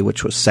Sabbath day,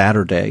 which was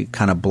Saturday,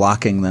 kind of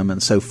blocking them.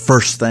 And so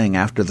first thing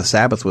after the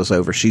Sabbath was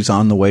over, she's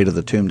on the way to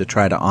the tomb to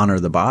try to honor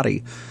the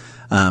body.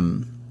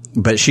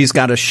 But she's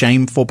got a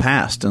shameful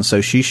past. And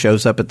so she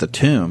shows up at the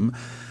tomb.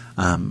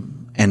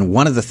 And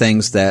one of the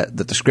things that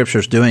the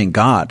Scripture's doing,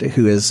 God,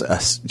 who is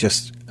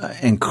just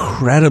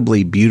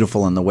incredibly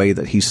beautiful in the way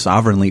that he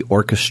sovereignly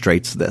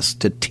orchestrates this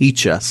to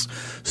teach us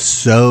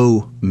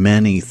so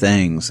many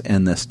things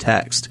in this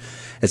text.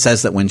 It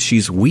says that when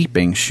she's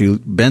weeping, she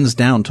bends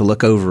down to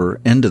look over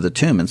into the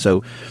tomb. And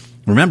so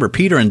remember,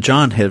 Peter and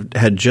John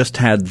had just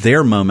had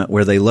their moment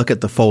where they look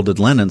at the folded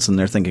linens and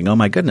they're thinking, oh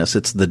my goodness,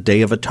 it's the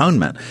Day of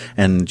Atonement.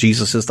 And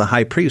Jesus is the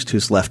high priest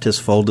who's left his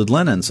folded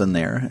linens in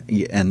there.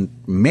 And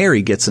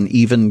Mary gets an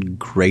even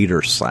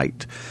greater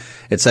sight.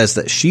 It says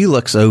that she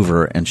looks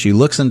over and she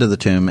looks into the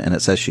tomb, and it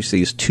says she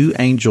sees 2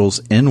 angels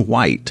in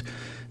white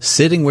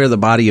sitting where the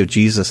body of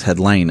Jesus had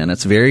lain. And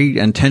it's very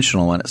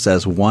intentional, and it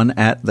says one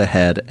at the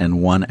head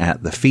and one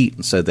at the feet.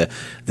 And so the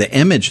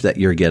image that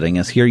you're getting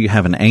is here you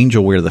have an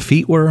angel where the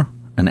feet were,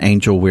 an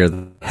angel where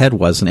the head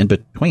was, and in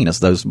between is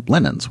those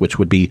linens, which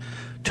would be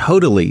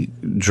totally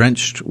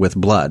drenched with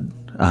blood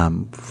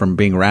from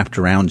being wrapped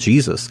around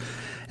Jesus.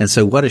 And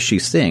so what is she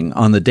seeing?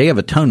 On the Day of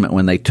Atonement,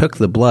 when they took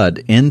the blood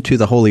into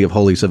the Holy of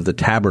Holies of the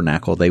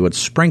tabernacle, they would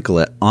sprinkle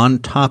it on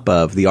top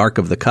of the Ark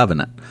of the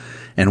Covenant.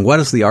 And what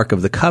does the Ark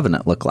of the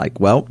Covenant look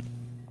like? Well,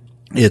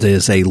 it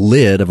is a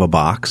lid of a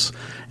box,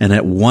 and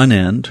at one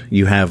end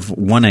you have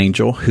one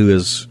angel who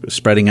is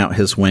spreading out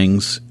his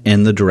wings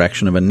in the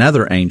direction of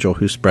another angel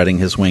who's spreading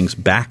his wings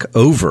back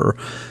over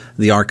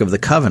the Ark of the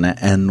Covenant.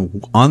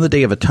 And on the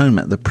Day of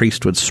Atonement, the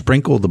priest would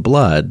sprinkle the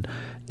blood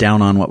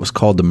down on what was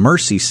called the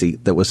mercy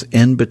seat that was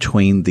in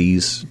between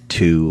these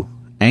 2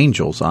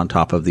 angels on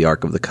top of the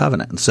Ark of the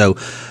Covenant. And so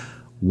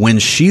when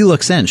she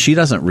looks in, she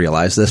doesn't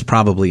realize this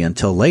probably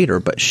until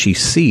later, but she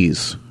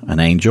sees an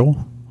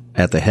angel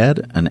at the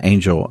head, an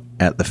angel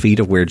at the feet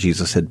of where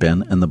Jesus had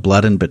been, and the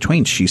blood in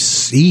between. She's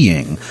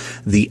seeing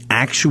the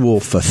actual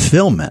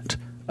fulfillment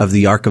of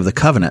the Ark of the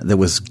Covenant that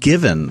was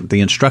given.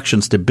 The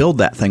instructions to build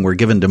that thing were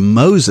given to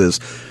Moses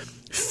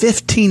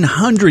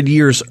 1,500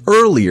 years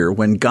earlier,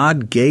 when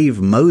God gave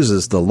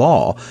Moses the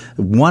law,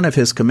 one of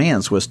his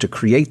commands was to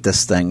create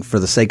this thing for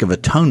the sake of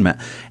atonement.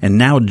 And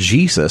now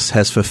Jesus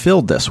has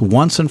fulfilled this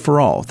once and for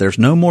all. There's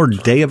no more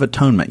Day of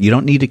Atonement. You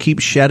don't need to keep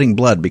shedding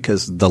blood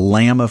because the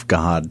Lamb of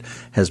God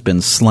has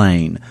been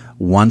slain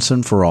once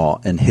and for all,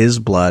 and his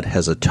blood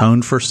has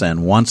atoned for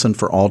sin once and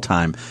for all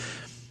time.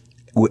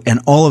 And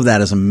all of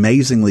that is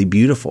amazingly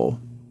beautiful.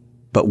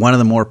 But one of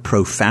the more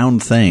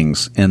profound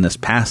things in this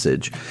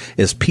passage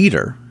is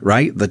Peter,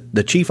 right?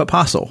 The chief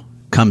apostle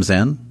comes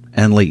in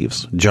and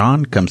leaves.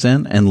 John comes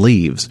in and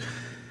leaves.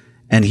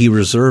 And he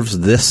reserves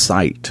this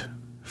site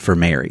for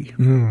Mary,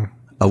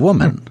 a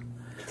woman,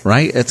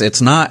 right?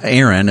 It's not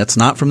Aaron. It's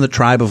not from the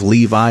tribe of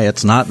Levi.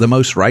 It's not the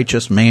most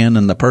righteous man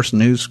and the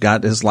person who's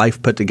got his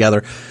life put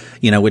together,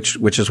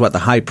 which is what the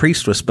high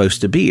priest was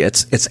supposed to be.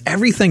 It's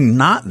everything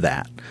not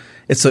that.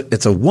 It's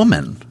a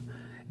woman.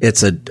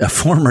 It's a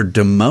former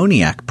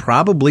demoniac,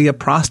 probably a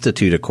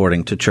prostitute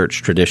according to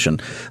church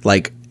tradition.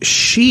 Like,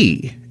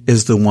 she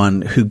is the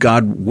one who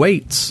God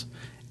waits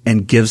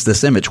and gives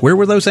this image. Where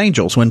were those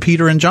angels when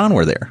Peter and John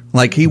were there?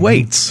 Like, he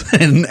waits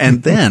and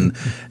then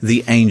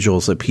the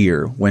angels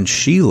appear when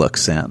she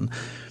looks in.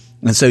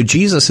 And so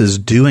Jesus is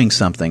doing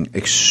something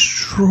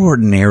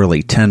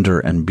extraordinarily tender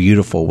and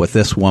beautiful with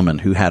this woman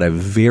who had a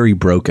very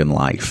broken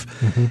life.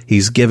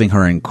 He's giving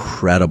her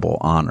incredible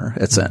honor.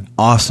 It's an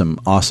awesome,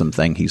 awesome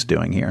thing he's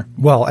doing here.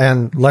 Well,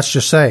 and let's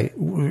just say,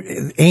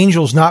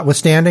 angels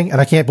notwithstanding,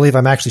 and I can't believe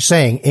I'm actually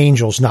saying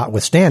angels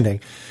notwithstanding,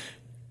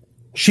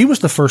 she was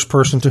the first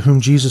person to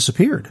whom Jesus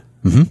appeared.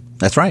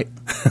 That's right.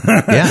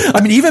 Yeah.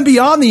 I mean, even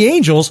beyond the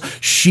angels,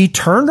 she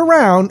turned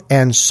around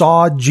and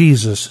saw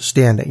Jesus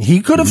standing.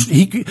 He could have,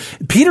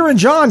 Peter and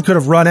John could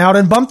have run out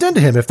and bumped into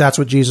him if that's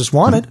what Jesus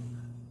wanted.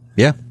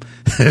 Yeah.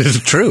 It's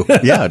true.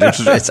 Yeah,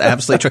 it's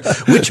absolutely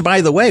true. Which,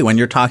 by the way, when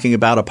you're talking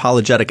about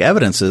apologetic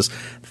evidences,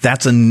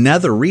 that's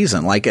another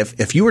reason. Like,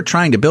 if you were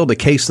trying to build a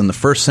case in the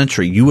first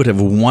century, you would have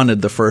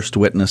wanted the first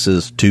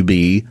witnesses to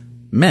be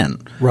men.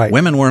 Right.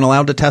 Women weren't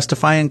allowed to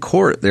testify in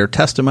court. Their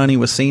testimony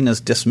was seen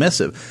as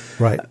dismissive.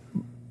 Right.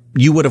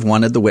 You would have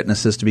wanted the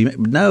witnesses to be –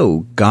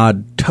 no,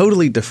 God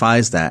totally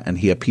defies that, and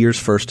he appears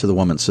first to the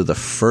woman. So the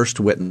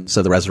first witness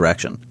of the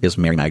resurrection is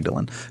Mary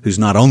Magdalene, who's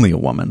not only a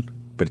woman,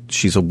 but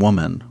she's a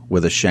woman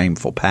with a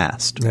shameful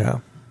past. Yeah.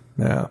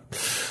 Yeah.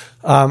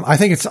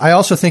 I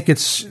also think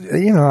it's,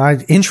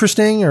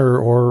 interesting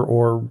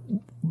or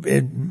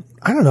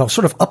I don't know,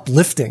 sort of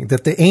uplifting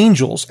that the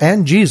angels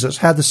and Jesus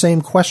had the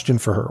same question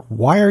for her.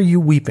 Why are you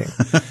weeping?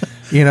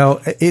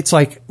 It's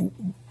like,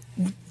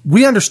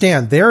 we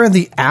understand they're in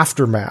the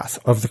aftermath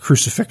of the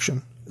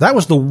crucifixion. That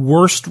was the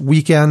worst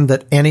weekend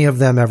that any of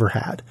them ever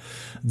had.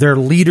 Their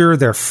leader,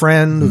 their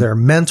friend, their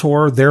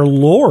mentor, their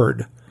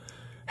Lord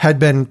had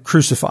been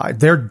crucified.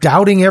 They're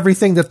doubting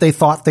everything that they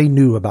thought they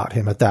knew about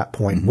him at that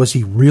point. Was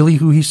he really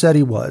who he said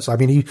he was? I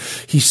mean,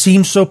 he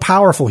seemed so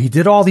powerful. He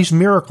did all these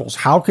miracles.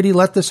 How could he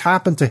let this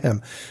happen to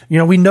him?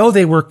 We know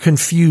they were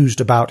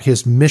confused about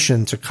his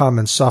mission to come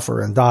and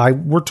suffer and die.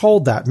 We're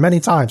told that many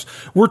times.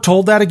 We're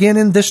told that again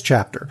in this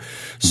chapter.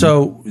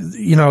 So,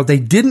 they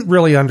didn't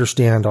really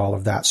understand all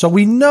of that. So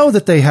we know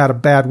that they had a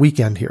bad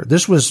weekend here.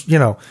 This was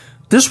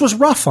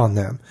rough on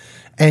them.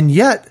 And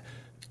yet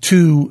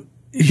to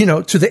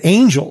the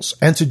angels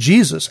and to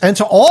Jesus and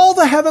to all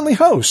the heavenly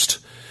host,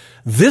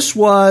 this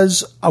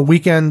was a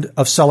weekend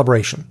of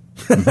celebration.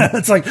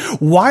 It's like,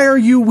 why are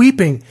you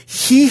weeping?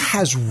 He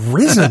has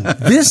risen.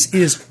 This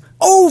is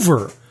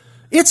over.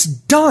 It's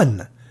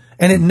done.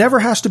 And it never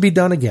has to be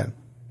done again.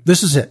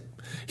 This is it.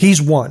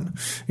 He's won.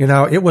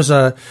 It was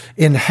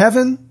in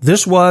heaven,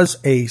 this was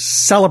a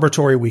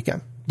celebratory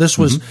weekend. This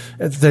was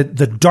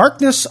the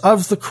darkness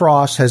of the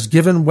cross has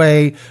given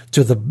way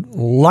to the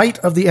light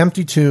of the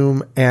empty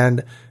tomb,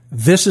 and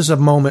this is a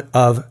moment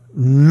of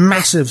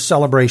massive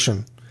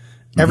celebration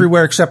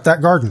everywhere except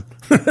that garden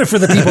for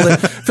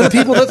the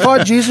people that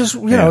thought Jesus,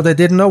 they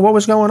didn't know what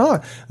was going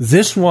on.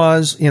 This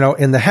was,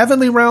 in the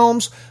heavenly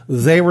realms,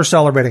 they were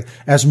celebrating.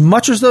 As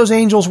much as those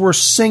angels were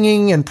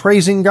singing and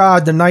praising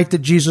God the night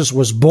that Jesus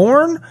was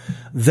born,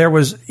 there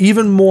was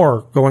even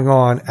more going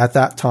on at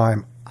that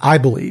time. I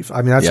believe.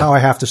 I mean, that's how I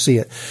have to see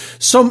it.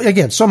 So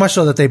much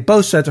so that they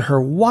both said to her,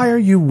 why are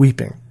you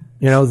weeping?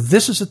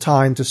 This is a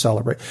time to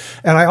celebrate.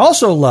 And I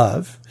also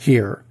love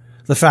here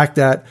the fact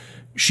that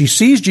she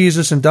sees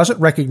Jesus and doesn't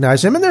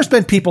recognize him. And there's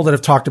been people that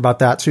have talked about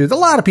that too. A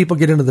lot of people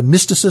get into the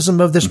mysticism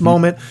of this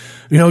moment.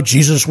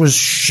 Jesus was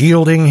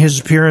shielding his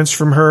appearance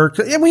from her.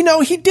 And we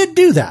know he did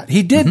do that.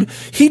 He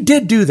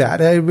did do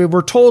that.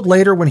 We're told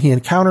later when he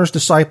encounters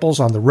disciples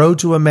on the road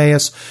to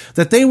Emmaus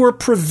that they were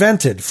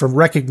prevented from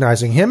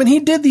recognizing him. And he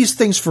did these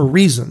things for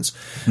reasons.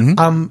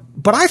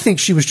 But I think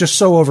she was just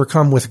so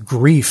overcome with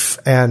grief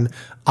and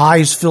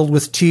eyes filled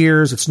with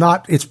tears.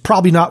 It's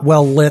probably not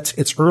well lit.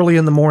 It's early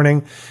in the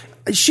morning.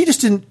 She just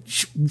didn't,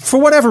 for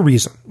whatever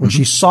reason, when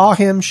she saw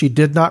him, she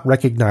did not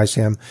recognize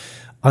him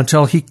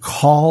until he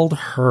called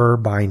her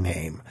by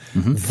name.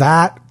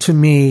 That to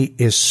me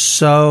is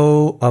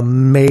so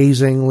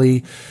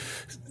amazingly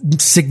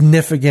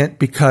significant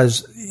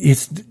because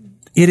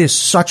it is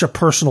such a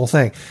personal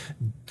thing.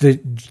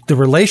 The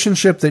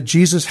relationship that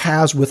Jesus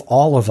has with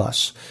all of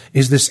us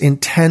is this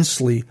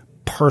intensely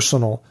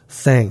personal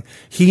thing.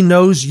 He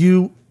knows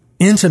you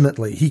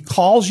intimately. He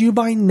calls you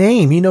by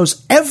name. He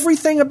knows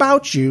everything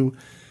about you.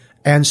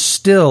 And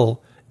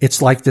still,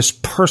 it's like this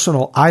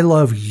personal, I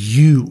love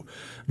you.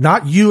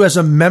 Not you as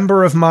a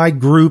member of my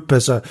group,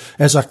 as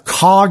a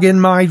cog in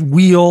my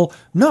wheel.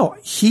 No,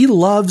 he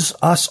loves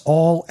us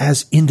all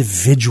as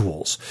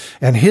individuals.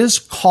 And his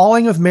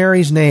calling of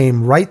Mary's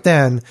name right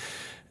then,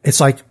 it's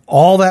like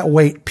all that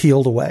weight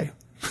peeled away.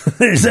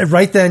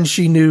 Right then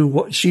she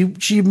knew she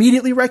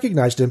immediately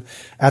recognized him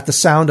at the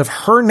sound of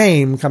her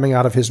name coming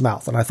out of his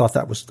mouth. And I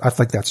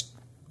think that's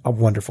a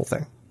wonderful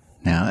thing.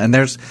 Yeah. And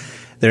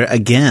there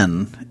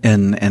again,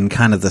 in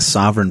kind of the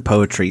sovereign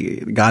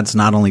poetry, God's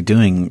not only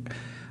doing,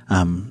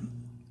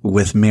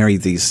 with Mary,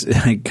 these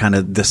kind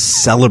of this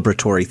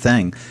celebratory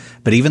thing,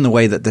 but even the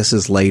way that this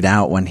is laid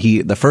out when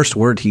the first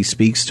word he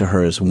speaks to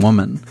her is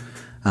woman,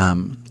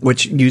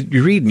 which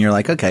you read and you're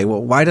like, okay,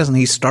 well, why doesn't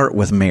he start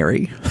with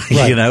Mary?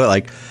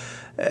 Right.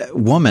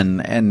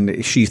 Woman,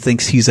 and she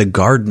thinks he's a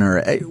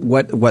gardener.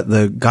 What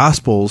the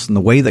Gospels and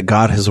the way that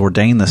God has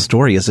ordained the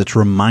story is it's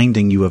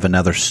reminding you of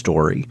another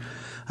story,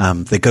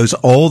 that goes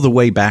all the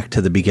way back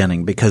to the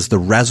beginning, because the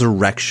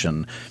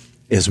resurrection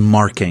is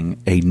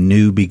marking a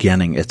new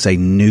beginning. It's a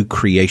new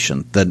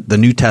creation. The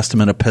New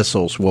Testament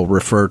epistles will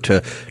refer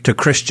to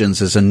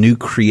Christians as a new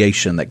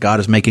creation, that God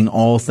is making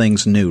all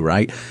things new,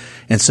 right?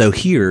 And so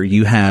here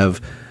you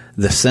have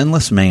the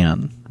sinless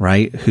man,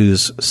 right,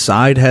 whose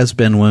side has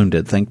been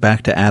wounded. Think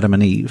back to Adam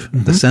and Eve.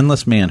 Mm-hmm. The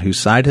sinless man whose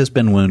side has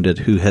been wounded,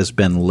 who has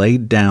been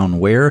laid down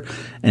where?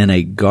 In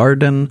a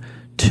garden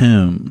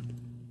tomb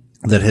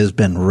that has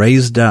been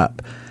raised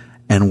up.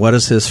 And what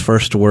is his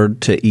first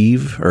word to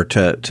Eve, or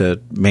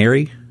to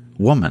Mary?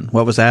 Woman.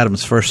 What was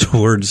Adam's first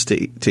words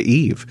to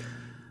Eve?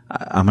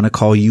 I'm going to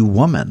call you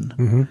woman.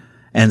 Mm-hmm.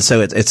 And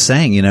so it's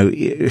saying,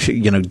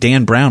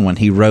 Dan Brown, when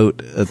he wrote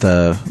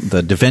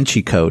the Da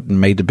Vinci Code and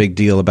made a big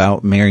deal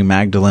about Mary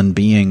Magdalene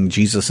being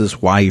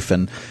Jesus's wife,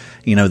 and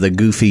the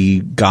goofy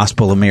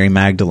Gospel of Mary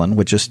Magdalene,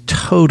 which is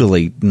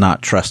totally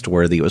not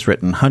trustworthy. It was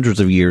written hundreds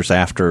of years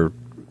after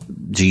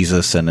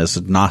Jesus and is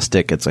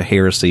Gnostic. It's a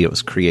heresy. It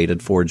was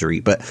created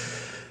forgery. But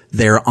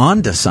they're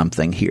onto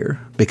something here,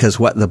 because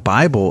what the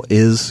Bible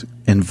is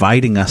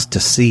inviting us to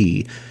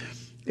see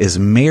is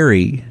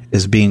Mary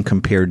is being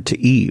compared to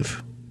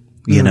Eve.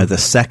 The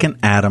second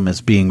Adam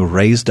is being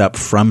raised up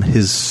from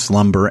his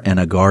slumber in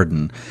a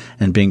garden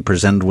and being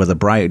presented with a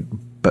bride,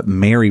 but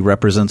Mary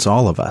represents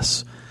all of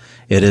us.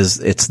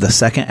 It's the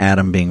second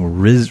Adam being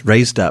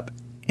raised up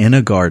in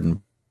a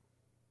garden,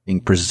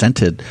 being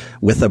presented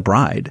with a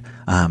bride.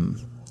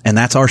 And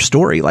that's our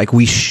story. Like,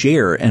 we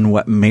share in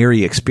what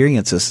Mary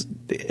experiences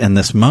in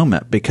this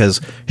moment,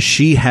 because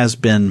she has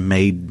been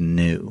made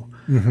new.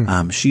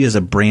 Mm-hmm. She is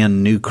a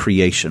brand new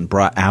creation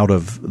brought out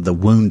of the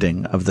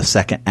wounding of the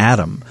second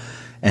Adam.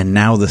 And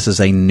now this is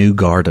a new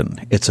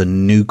garden. It's a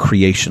new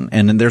creation.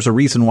 And there's a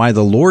reason why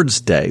the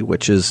Lord's Day,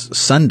 which is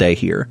Sunday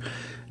here,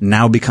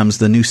 now becomes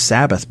the new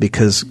Sabbath,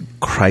 because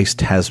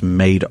Christ has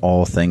made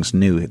all things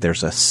new.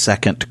 There's a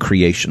second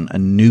creation, a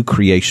new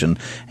creation,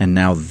 and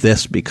now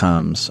this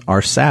becomes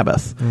our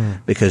Sabbath,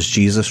 because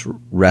Jesus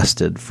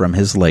rested from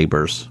his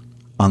labors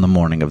on the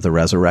morning of the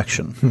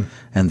resurrection.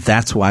 And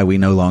that's why we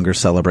no longer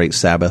celebrate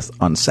Sabbath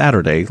on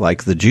Saturday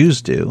like the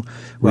Jews do.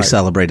 We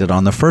celebrate it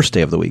on the first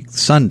day of the week,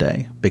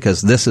 Sunday,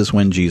 because this is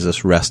when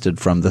Jesus rested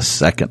from the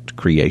second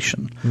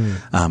creation.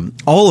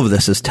 All of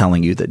this is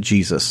telling you that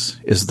Jesus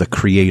is the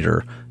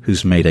creator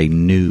who's made a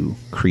new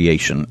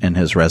creation in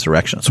his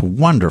resurrection. It's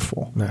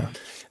wonderful. Yeah.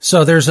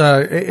 So there's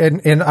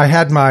and I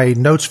had my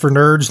notes for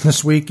nerds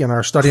this week in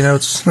our study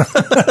notes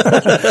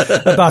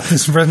about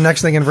this for the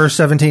next thing in verse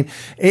 17.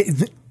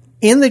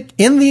 In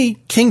the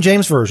King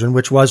James Version,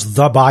 which was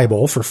the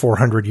Bible for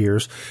 400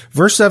 years,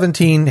 verse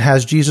 17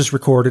 has Jesus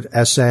recorded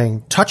as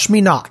saying, "Touch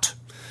me not."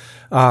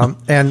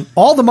 And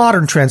all the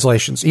modern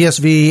translations,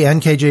 ESV,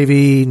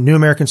 NKJV, New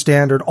American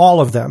Standard,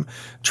 all of them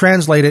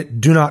translate it,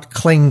 "Do not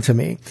cling to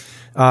me."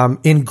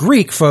 In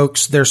Greek,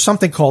 folks, there's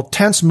something called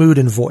tense, mood,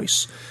 and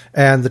voice.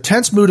 And the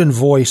tense, mood, and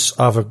voice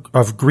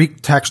of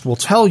Greek text will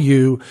tell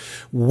you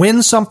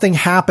when something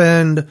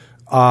happened,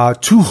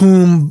 to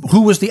whom,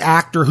 who was the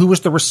actor, who was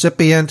the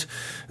recipient,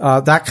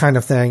 that kind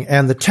of thing.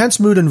 And the tense,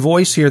 mood, and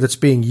voice here that's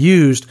being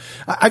used,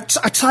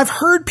 I've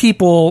heard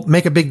people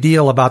make a big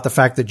deal about the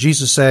fact that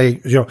Jesus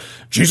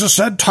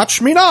said,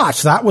 "Touch me not."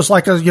 That was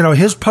like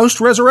his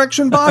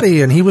post-resurrection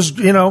body, and he was,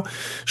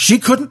 she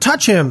couldn't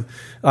touch him.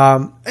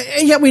 And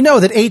yet we know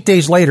that 8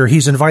 days later,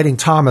 he's inviting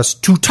Thomas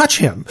to touch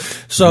him.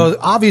 So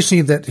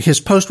obviously that his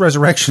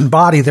post-resurrection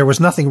body, there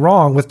was nothing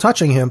wrong with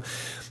touching him.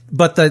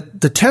 But the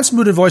tense,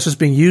 mood, and voice that's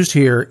being used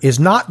here is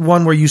not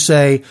one where you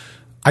say,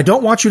 "I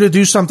don't want you to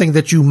do something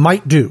that you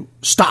might do.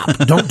 Stop.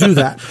 Don't do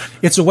that."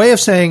 It's a way of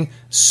saying,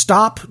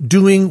 stop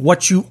doing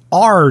what you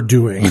are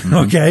doing.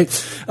 Okay.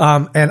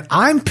 And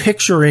I'm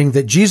picturing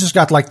that Jesus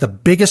got like the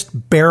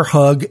biggest bear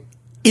hug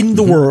in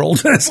the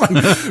world. It's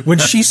like when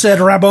she said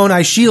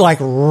Rabboni, she like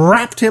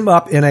wrapped him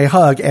up in a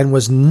hug and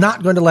was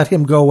not going to let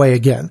him go away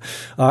again.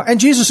 And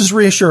Jesus is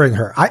reassuring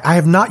her. I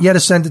have not yet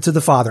ascended to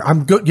the Father.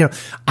 I'm good.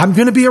 I'm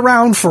going to be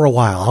around for a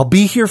while. I'll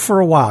be here for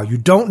a while. You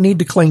don't need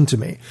to cling to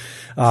me.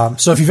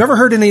 So if you've ever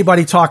heard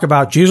anybody talk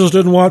about Jesus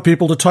didn't want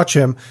people to touch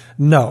him,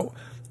 no.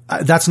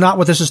 That's not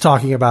what this is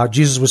talking about.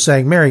 Jesus was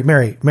saying, Mary,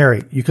 Mary,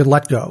 Mary, you can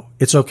let go.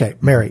 It's okay.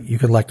 Mary, you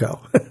can let go.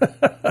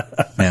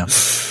 Yeah.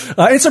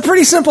 It's a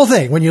pretty simple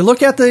thing. When you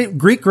look at the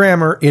Greek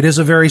grammar, it is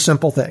a very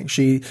simple thing.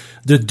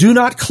 The do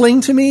not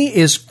cling to me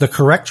is the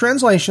correct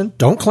translation.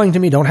 Don't cling to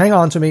me. Don't hang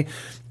on to me.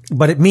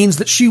 But it means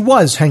that she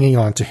was hanging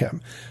on to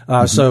him.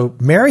 So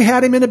Mary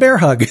had him in a bear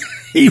hug.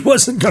 He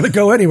wasn't going to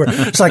go anywhere.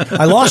 It's like,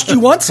 I lost you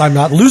once. I'm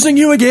not losing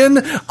you again.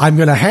 I'm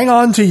going to hang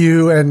on to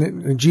you.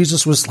 And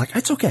Jesus was like,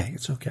 it's okay.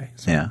 It's okay.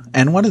 So, yeah.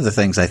 And one of the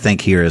things I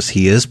think here is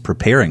he is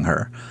preparing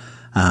her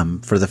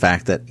for the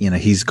fact that,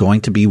 he's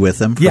going to be with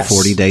them for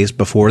 40 days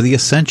before the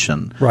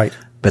ascension. Right.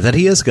 But that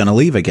he is going to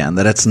leave again,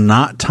 that it's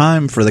not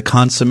time for the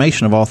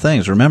consummation of all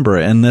things. Remember,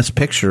 in this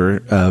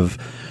picture of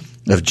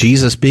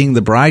Jesus being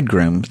the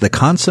bridegroom, the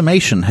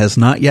consummation has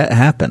not yet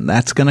happened.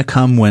 That's going to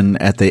come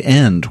at the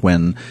end,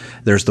 when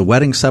there's the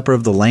wedding supper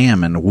of the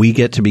Lamb, and we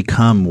get to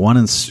become one,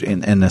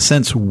 in a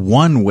sense,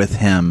 one with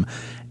him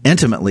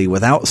intimately,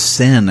 without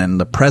sin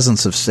and the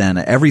presence of sin.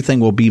 Everything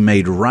will be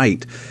made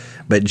right.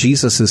 But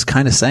Jesus is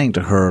kind of saying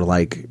to her,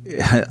 like,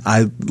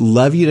 I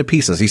love you to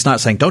pieces. He's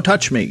not saying, don't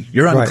touch me.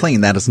 You're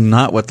unclean. Right. That is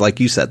not what, like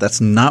you said, that's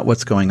not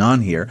what's going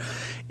on here.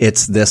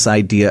 It's this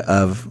idea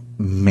of,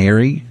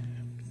 Mary,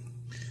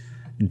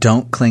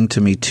 don't cling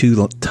to me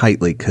too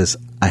tightly because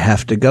I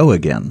have to go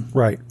again.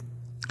 Right.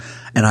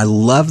 And I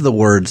love the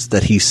words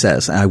that he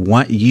says. I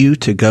want you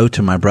to go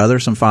to my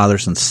brothers and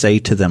fathers and say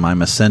to them,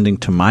 I'm ascending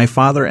to my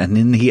Father. And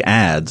then he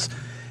adds,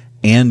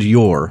 and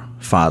your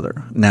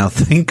Father. Now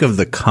think of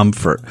the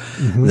comfort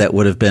that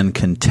would have been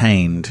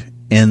contained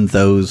in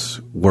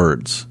those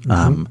words.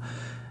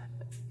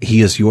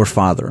 He is your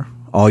Father.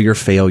 All your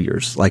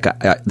failures,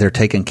 they're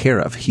taken care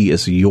of. He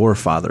is your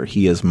Father.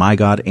 He is my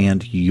God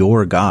and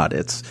your God.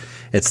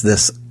 It's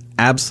this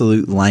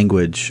absolute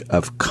language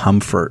of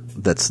comfort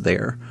that's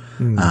there.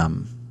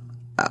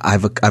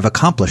 I've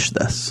accomplished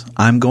this.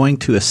 I'm going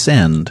to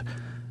ascend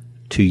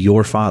to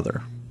your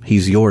Father.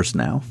 He's yours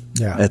now.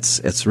 Yeah.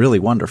 It's really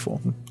wonderful.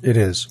 It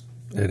is.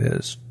 It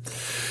is.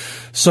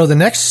 So the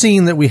next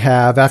scene that we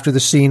have after the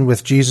scene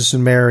with Jesus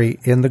and Mary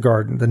in the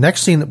garden, the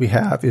next scene that we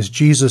have is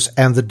Jesus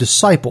and the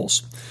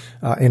disciples.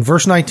 In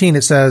verse 19,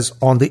 it says,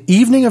 on the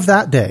evening of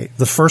that day,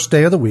 the first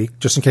day of the week,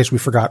 just in case we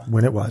forgot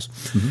when it was,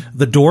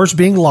 the doors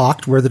being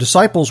locked where the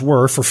disciples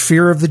were for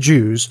fear of the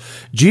Jews,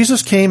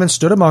 Jesus came and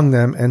stood among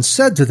them and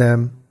said to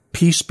them,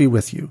 peace be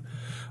with you.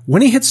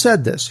 When he had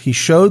said this, he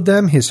showed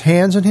them his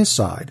hands and his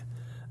side.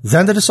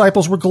 Then the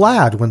disciples were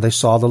glad when they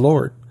saw the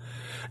Lord.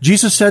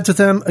 Jesus said to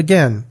them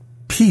again,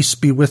 peace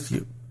be with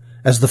you.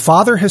 As the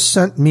Father has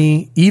sent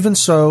me, even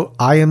so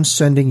I am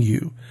sending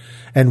you.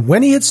 And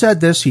when he had said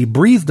this, he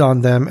breathed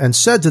on them and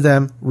said to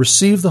them,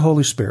 receive the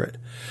Holy Spirit.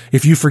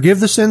 If you forgive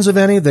the sins of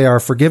any, they are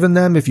forgiven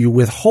them. If you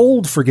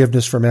withhold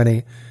forgiveness from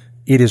any,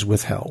 it is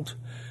withheld.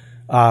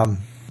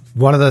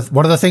 One of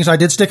the things I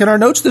did stick in our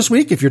notes this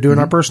week, if you're doing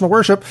our personal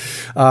worship,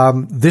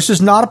 this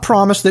is not a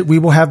promise that we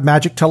will have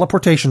magic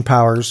teleportation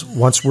powers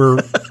once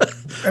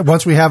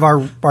we have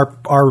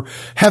our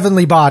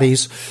heavenly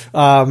bodies,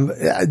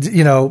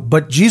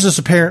 but Jesus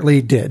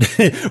apparently did.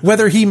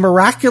 Whether he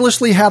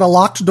miraculously had a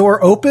locked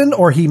door open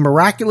or he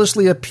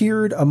miraculously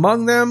appeared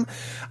among them,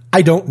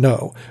 I don't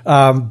know.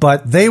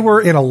 But they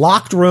were in a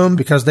locked room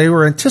because they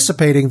were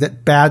anticipating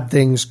that bad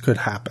things could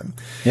happen.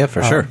 Yeah,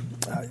 for sure.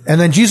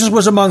 And then Jesus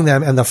was among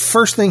them, and the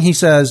first thing he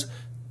says,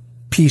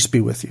 peace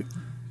be with you.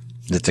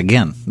 It's,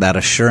 again, that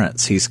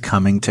assurance. He's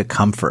coming to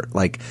comfort.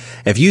 Like,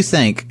 if you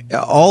think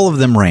all of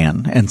them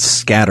ran and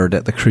scattered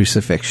at the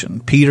crucifixion,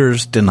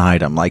 Peter's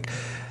denied him. Like,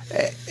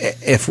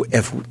 if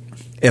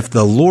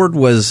the Lord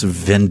was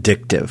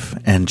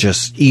vindictive and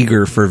just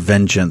eager for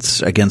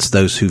vengeance against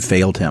those who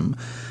failed him,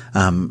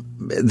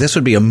 this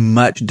would be a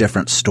much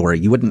different story.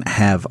 You wouldn't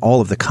have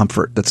all of the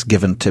comfort that's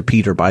given to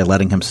Peter by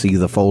letting him see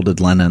the folded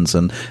linens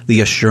and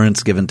the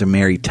assurance given to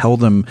Mary. Tell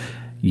them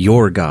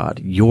your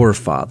God, your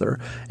Father.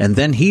 And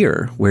then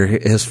here, where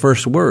his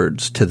first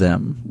words to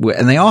them,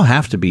 and they all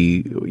have to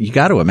be, you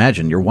got to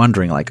imagine, you're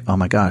wondering like, oh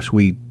my gosh,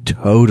 we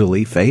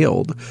totally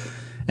failed.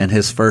 And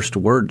his first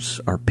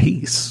words are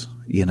peace.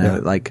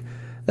 Like,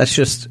 that's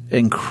just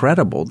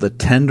incredible, the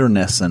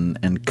tenderness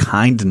and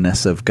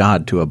kindness of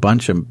God to a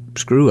bunch of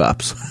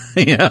screw-ups,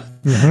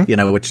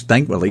 which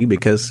thankfully,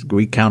 because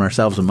we count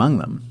ourselves among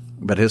them.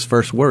 But his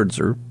first words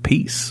are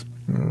peace.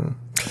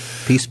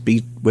 Peace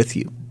be with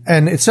you.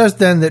 And it says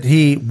then that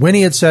when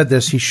he had said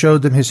this, he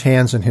showed them his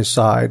hands and his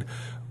side.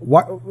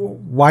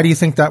 Why do you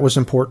think that was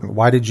important?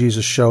 Why did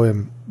Jesus show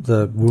him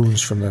the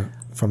wounds from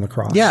the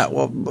cross? Yeah,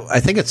 well, I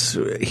think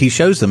he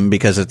shows them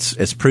because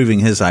it's proving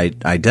his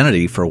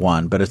identity for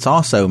one, but it's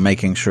also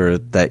making sure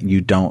that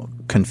you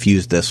don't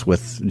confuse this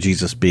with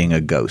Jesus being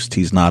a ghost.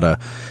 He's not a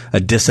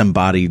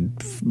disembodied,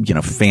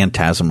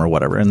 phantasm or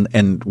whatever.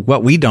 And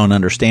what we don't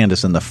understand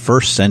is in the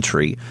first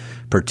century,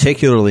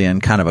 particularly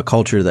in kind of a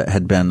culture that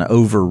had been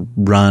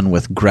overrun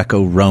with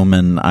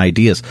Greco-Roman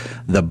ideas,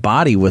 the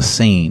body was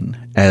seen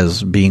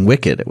as being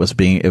wicked. It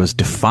was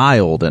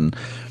defiled. And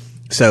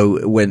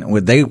so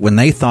when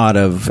they thought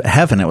of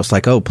heaven, it was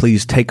like, oh,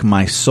 please take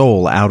my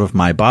soul out of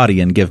my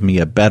body and give me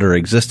a better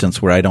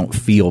existence where I don't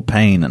feel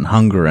pain and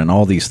hunger and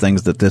all these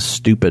things that this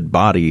stupid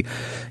body,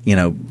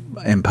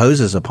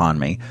 imposes upon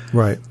me.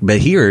 Right. But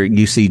here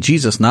you see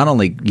Jesus not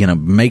only,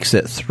 makes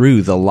it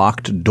through the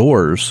locked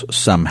doors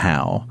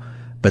somehow,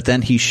 but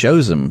then he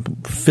shows him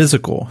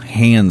physical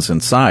hands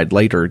inside.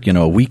 Later,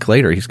 a week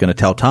later, he's going to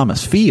tell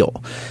Thomas,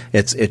 feel.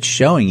 It's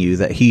showing you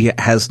that he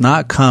has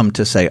not come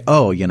to say,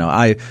 oh,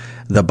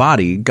 the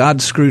body,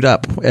 God screwed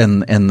up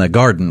in the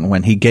garden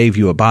when he gave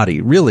you a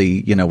body.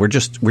 Really, we're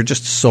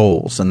just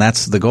souls, and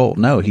that's the goal.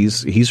 No,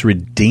 he's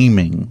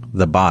redeeming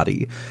the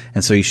body.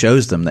 And so he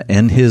shows them that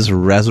in his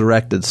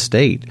resurrected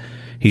state,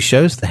 he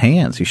shows the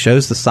hands, he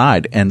shows the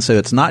side. And so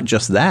it's not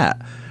just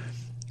that.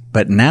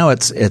 But now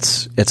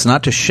it's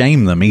not to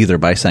shame them either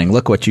by saying,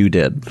 look what you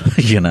did,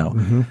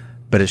 Mm-hmm.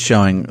 But it's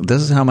showing,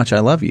 this is how much I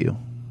love you.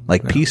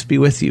 Like, peace be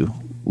with you.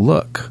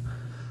 Look,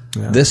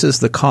 this is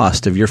the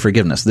cost of your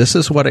forgiveness. This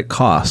is what it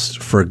costs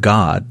for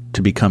God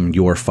to become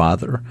your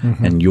Father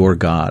and your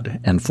God,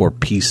 and for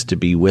peace to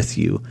be with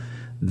you.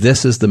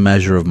 This is the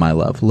measure of my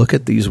love. Look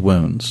at these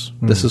wounds.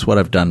 This is what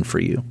I've done for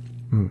you.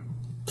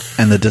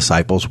 And the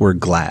disciples were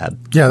glad.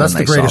 Yeah, that's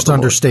the greatest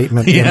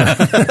understatement. Yeah.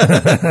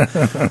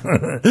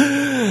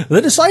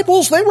 The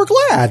disciples, they were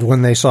glad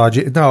when they saw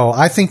Jesus. No,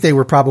 I think they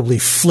were probably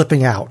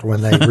flipping out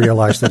when they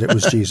realized that it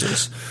was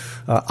Jesus.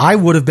 I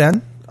would have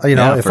been,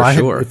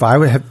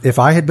 if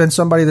I had been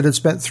somebody that had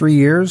spent 3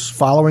 years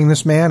following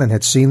this man and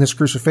had seen this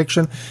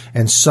crucifixion,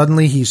 and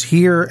suddenly he's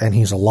here and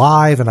he's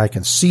alive and I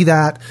can see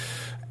that.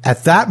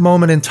 At that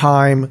moment in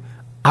time,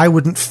 I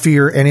wouldn't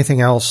fear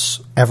anything else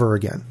ever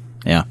again.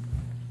 Yeah.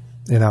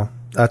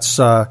 That's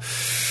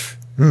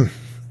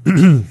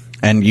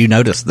And you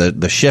notice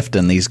the shift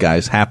in these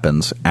guys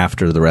happens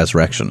after the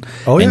resurrection.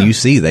 Oh, yeah. And you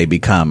see they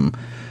become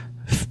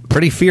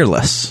pretty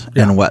fearless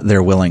in what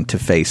they're willing to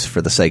face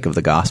for the sake of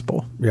the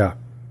gospel. Yeah.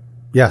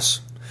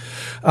 Yes.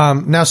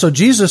 Now, so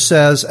Jesus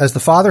says, as the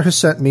Father has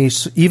sent me,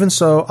 even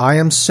so I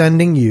am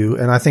sending you.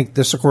 And I think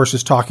this, of course,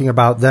 is talking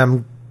about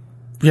them,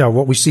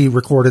 what we see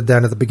recorded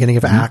then at the beginning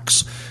of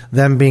Acts,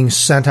 them being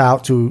sent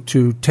out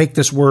to take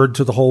this word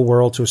to the whole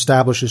world, to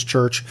establish his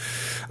church.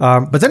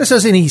 But then it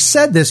says, and he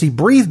said this, he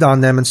breathed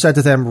on them and said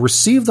to them,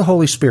 receive the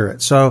Holy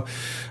Spirit. So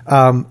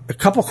a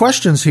couple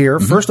questions here.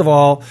 First of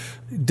all,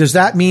 does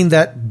that mean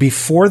that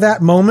before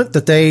that moment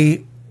that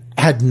they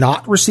had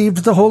not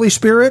received the Holy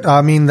Spirit?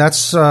 I mean,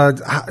 that's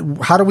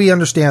how do we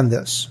understand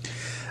this?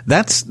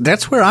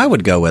 That's where I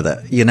would go with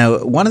it.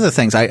 One of the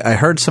things I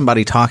heard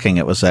somebody talking,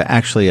 it was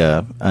actually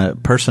a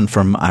person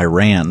from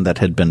Iran that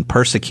had been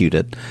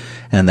persecuted,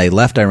 and they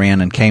left Iran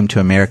and came to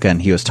America,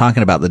 and he was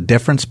talking about the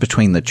difference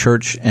between the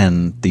church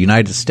and the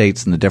United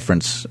States and the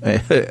difference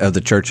of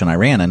the church in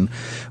Iran. And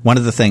one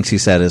of the things he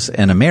said is,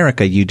 in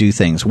America, you do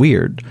things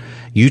weird.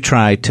 You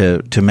try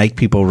to make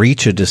people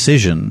reach a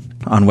decision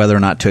on whether or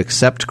not to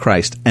accept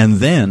Christ, and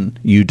then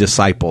you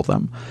disciple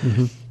them.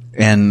 Mm-hmm.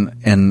 And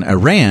in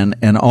Iran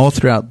and all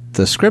throughout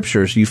the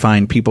scriptures, you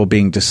find people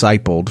being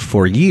discipled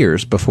for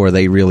years before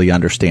they really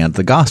understand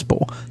the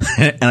gospel.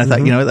 And I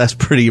thought, that's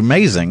pretty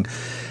amazing.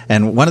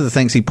 And one of the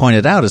things he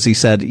pointed out is he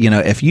said,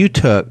 if you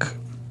took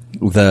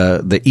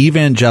the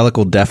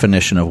evangelical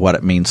definition of what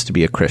it means to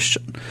be a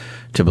Christian,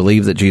 to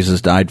believe that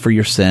Jesus died for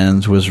your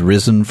sins, was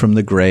risen from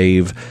the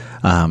grave,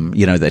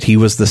 that he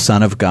was the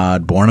Son of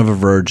God, born of a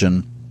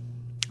virgin.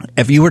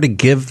 If you were to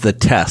give the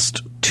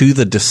test to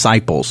the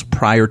disciples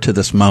prior to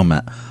this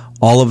moment,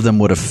 all of them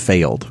would have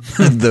failed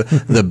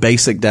the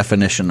basic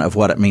definition of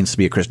what it means to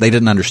be a Christian. They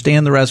didn't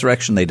understand the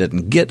resurrection. They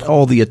didn't get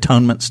all the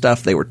atonement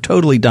stuff. They were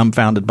totally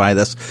dumbfounded by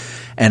this.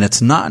 And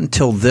it's not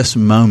until this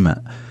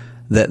moment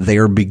that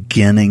they're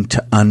beginning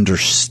to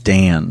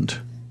understand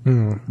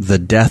the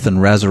death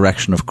and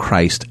resurrection of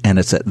Christ. And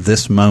it's at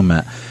this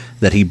moment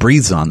that he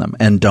breathes on them.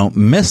 And don't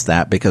miss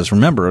that, because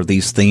remember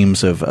these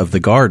themes of the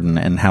garden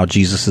and how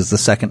Jesus is the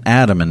second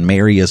Adam and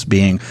Mary is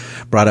being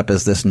brought up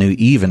as this new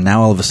Eve. And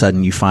now all of a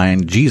sudden you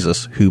find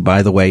Jesus, who,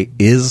 by the way,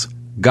 is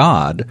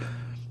God,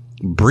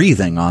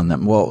 breathing on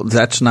them. Well,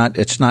 it's not,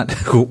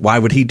 why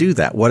would he do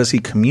that? What is he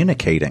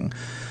communicating?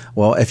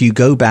 Well, if you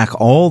go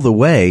back all the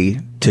way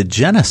to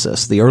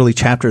Genesis, the early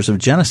chapters of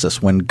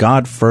Genesis, when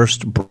God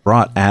first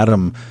brought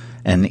Adam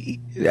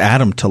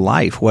to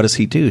life, what does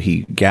he do?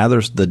 He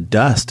gathers the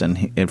dust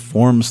and it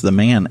forms the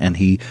man, and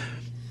he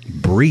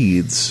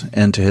breathes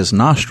into his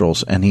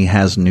nostrils and he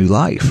has new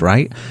life,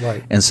 right?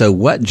 Right. And so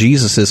what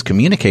Jesus is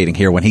communicating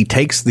here when he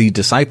takes the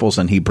disciples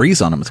and he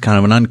breathes on them, it's kind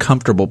of an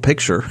uncomfortable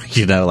picture,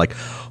 like,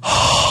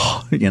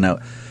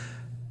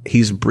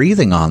 he's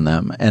breathing on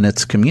them, and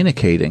it's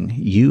communicating,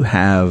 you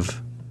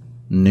have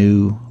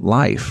new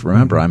life.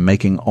 Remember, I'm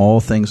making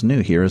all things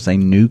new. Here is a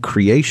new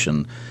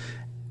creation.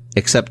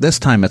 Except this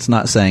time it's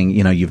not saying,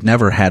 you've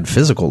never had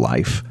physical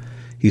life.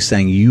 He's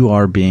saying you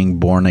are being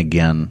born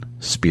again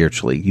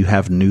spiritually. You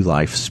have new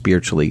life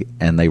spiritually,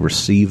 and they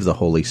receive the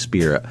Holy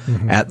Spirit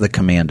at the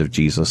command of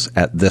Jesus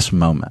at this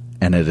moment.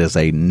 And it is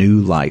a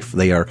new life.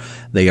 They are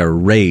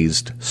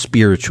raised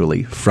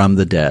spiritually from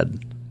the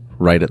dead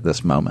right at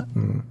this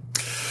moment.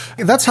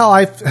 That's how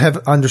I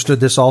have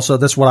understood this also.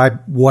 That's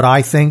what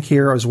I think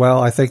here as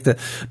well. I think that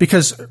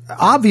because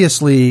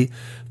obviously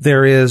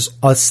there's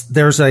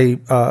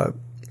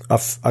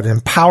an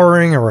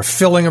empowering or a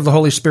filling of the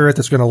Holy Spirit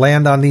that's going to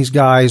land on these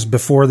guys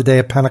before the day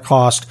of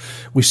Pentecost.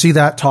 We see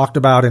that talked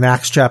about in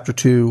Acts chapter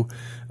 2.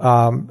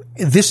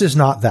 This is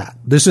not that.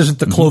 This isn't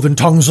the cloven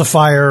tongues of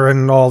fire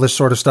and all this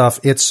sort of stuff.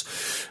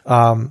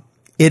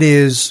 It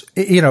is,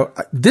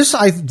 this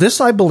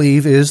I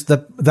believe is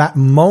that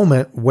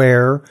moment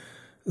where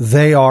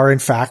they are in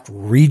fact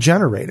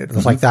regenerated.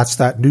 It's like that's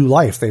that new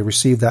life. They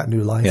receive that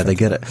new life. Yeah, they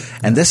get it.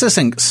 And this is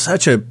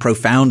such a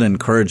profound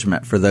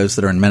encouragement for those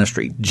that are in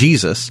ministry.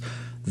 Jesus,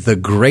 the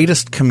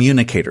greatest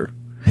communicator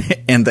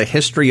in the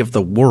history of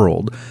the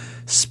world,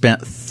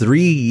 spent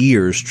 3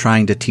 years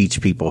trying to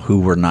teach people who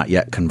were not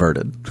yet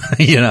converted.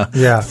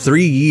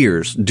 3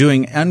 years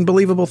doing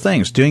unbelievable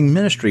things, doing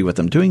ministry with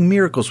them, doing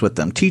miracles with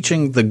them,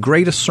 teaching the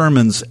greatest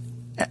sermons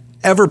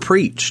ever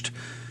preached.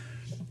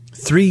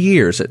 3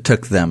 years it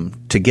took them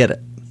to get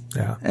it.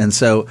 Yeah. And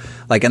so,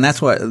 and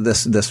that's what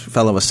this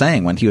fellow was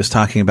saying when he was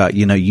talking about,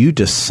 you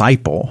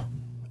disciple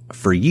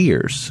for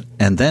years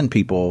and then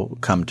people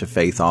come to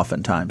faith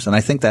oftentimes. And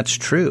I think that's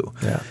true.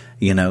 Yeah.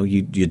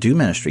 You do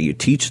ministry, you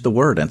teach the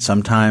word, and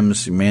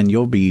sometimes, man,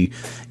 you'll be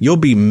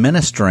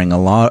ministering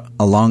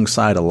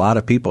alongside a lot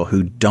of people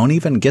who don't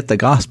even get the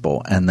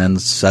gospel, and then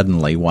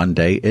suddenly one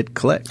day it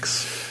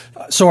clicks.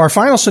 So our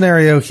final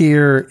scenario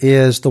here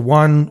is the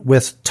one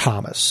with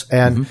Thomas.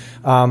 And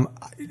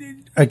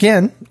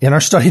again, in our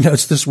study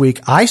notes this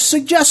week, I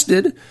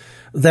suggested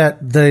that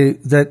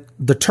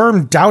the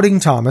term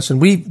doubting Thomas,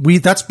 and we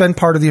that's been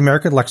part of the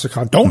American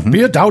lexicon, don't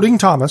be a doubting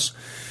Thomas,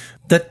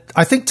 that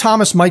I think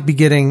Thomas might be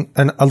getting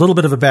a little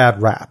bit of a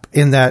bad rap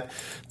in that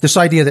this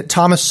idea that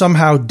Thomas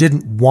somehow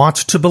didn't want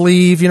to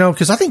believe,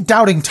 because I think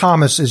doubting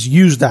Thomas is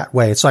used that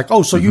way. It's like,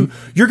 oh, so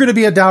you're going to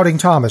be a doubting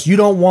Thomas. You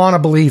don't want to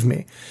believe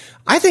me.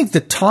 I think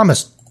that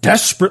Thomas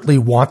desperately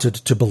wanted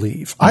to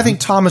believe. I think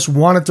Thomas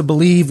wanted to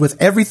believe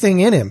with everything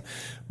in him,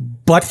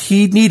 but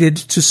he needed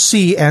to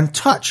see and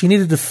touch. He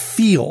needed to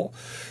feel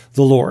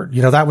the Lord.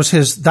 That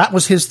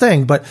was his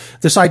thing. But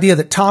this idea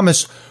that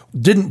Thomas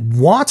didn't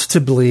want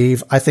to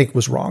believe, I think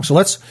was wrong. So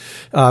let's,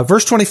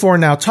 verse 24.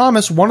 Now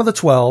Thomas, one of the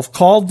 12,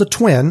 called the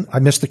twin, I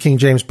missed the King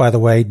James, by the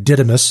way,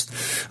 Didymus,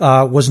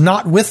 was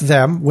not with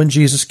them when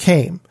Jesus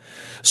came.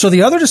 So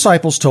the other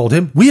disciples told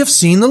him, we have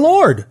seen the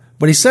Lord.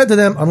 But he said to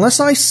them, unless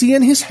I see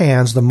in his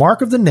hands the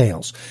mark of the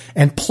nails,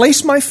 and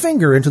place my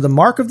finger into the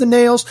mark of the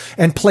nails,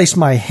 and place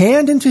my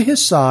hand into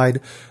his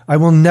side, I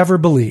will never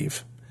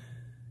believe.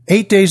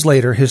 8 days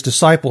later, his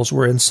disciples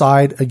were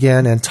inside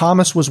again, and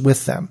Thomas was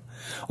with them.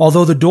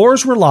 Although the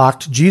doors were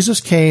locked, Jesus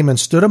came and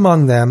stood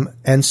among them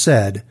and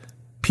said,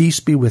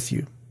 peace be with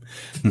you.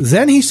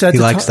 Then he said, he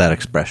likes that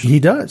expression. He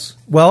does.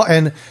 Well,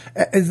 and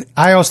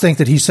I always think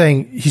that he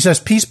says,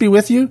 peace be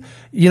with you.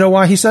 You know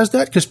why he says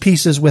that? Because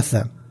peace is with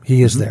them.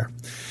 He is there.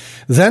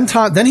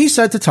 Then he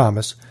said to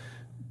Thomas,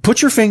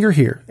 put your finger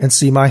here and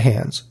see my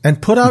hands,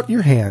 and put out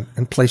your hand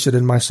and place it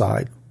in my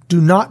side. Do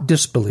not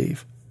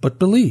disbelieve, but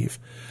believe.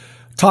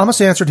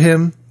 Thomas answered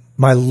him,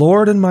 my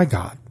Lord and my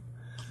God.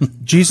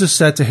 Jesus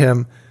said to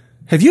him,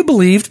 have you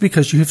believed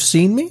because you have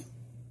seen me?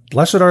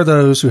 Blessed are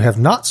those who have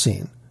not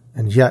seen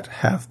and yet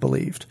have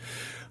believed.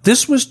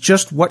 This was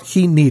just what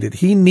he needed.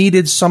 He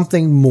needed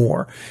something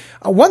more.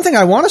 One thing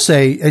I want to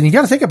say, and you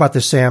got to think about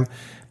this, Sam,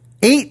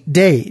 8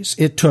 days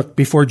it took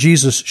before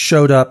Jesus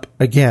showed up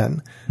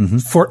again.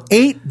 For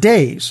 8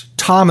 days,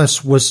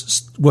 Thomas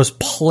was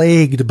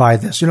plagued by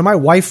this. My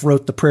wife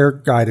wrote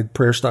the guided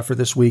prayer stuff for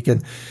this week,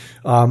 and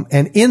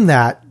in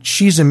that,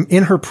 she's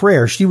in her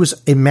prayer, she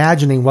was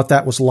imagining what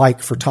that was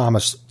like for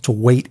Thomas to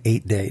wait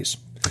 8 days.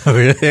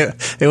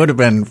 It would have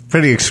been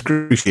pretty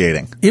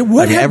excruciating. It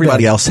would have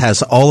everybody been. else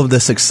has all of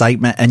this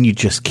excitement, and you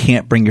just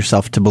can't bring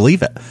yourself to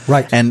believe it.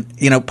 Right. And,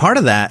 part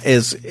of that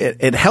is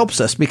it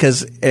helps us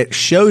because it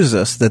shows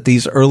us that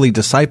these early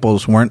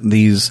disciples weren't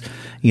these,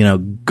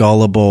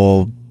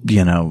 gullible,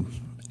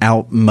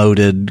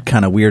 outmoded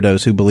kind of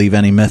weirdos who believe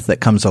any myth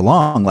that comes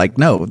along.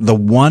 No, the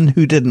one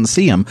who didn't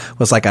see him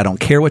was like, I don't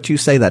care what you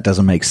say. That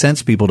doesn't make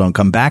sense. People don't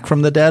come back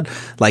from the dead.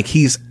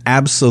 He's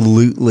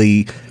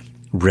absolutely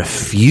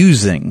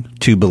refusing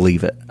to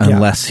believe it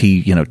unless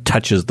he,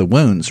 touches the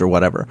wounds or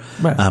whatever.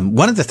 Right.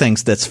 One of the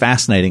things that's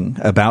fascinating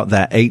about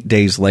that 8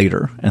 days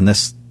later, and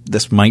this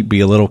might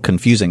be a little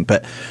confusing,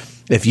 but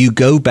if you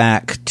go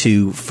back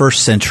to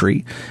first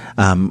century,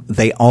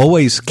 they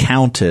always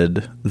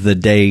counted the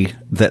day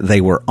that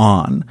they were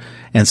on.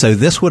 And so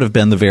this would have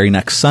been the very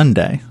next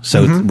Sunday.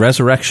 So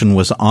resurrection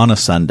was on a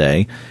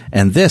Sunday,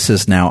 and this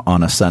is now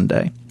on a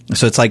Sunday.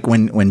 So it's like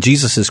when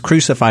Jesus is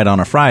crucified on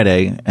a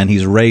Friday and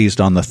he's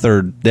raised on the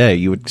third day,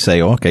 you would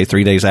say, oh, okay,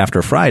 3 days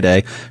after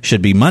Friday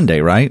should be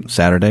Monday, right?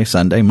 Saturday,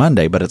 Sunday,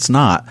 Monday. But it's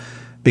not,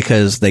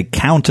 because they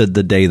counted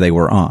the day they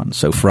were on.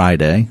 So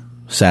Friday,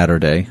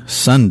 Saturday,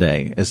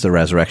 Sunday is the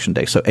resurrection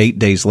day. So 8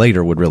 days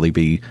later would really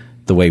be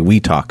the way we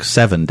talk,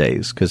 7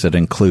 days, because it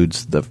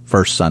includes the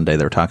first Sunday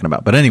they're talking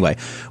about. But anyway,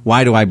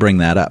 why do I bring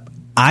that up?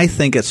 I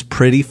think it's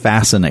pretty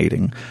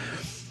fascinating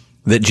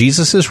that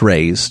Jesus is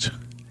raised.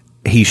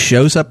 He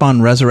shows up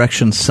on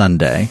Resurrection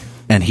Sunday,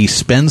 and he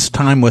spends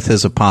time with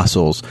his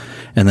apostles,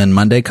 and then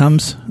Monday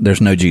comes, there's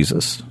no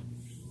Jesus.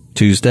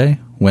 Tuesday,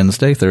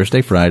 Wednesday,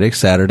 Thursday, Friday,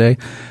 Saturday,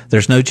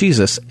 there's no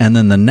Jesus. And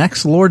then the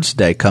next Lord's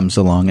Day comes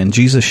along, and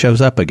Jesus shows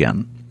up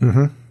again.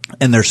 Mm-hmm.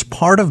 And there's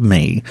part of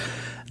me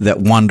that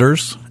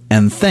wonders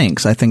and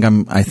thinks, I think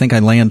I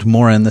land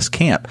more in this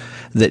camp,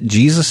 that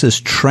Jesus is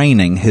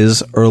training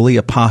his early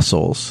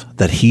apostles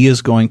that he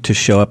is going to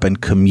show up and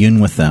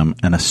commune with them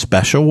in a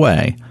special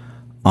way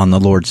on the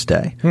Lord's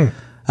Day.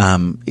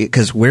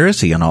 Because where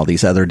is he on all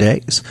these other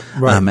days?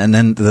 Right. And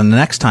then the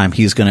next time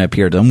he's going to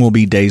appear to them will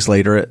be days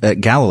later at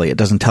Galilee. It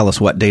doesn't tell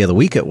us what day of the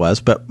week it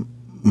was, but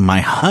my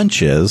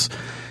hunch is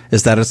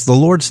that it's the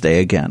Lord's Day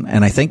again.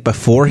 And I think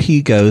before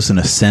he goes and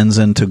ascends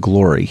into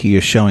glory, he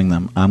is showing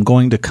them, I'm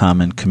going to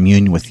come and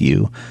commune with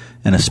you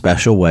in a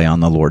special way on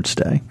the Lord's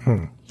Day.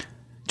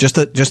 Just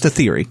a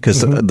theory,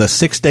 because the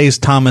 6 days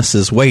Thomas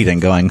is waiting,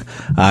 going,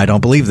 I don't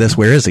believe this.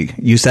 Where is he?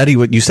 You said he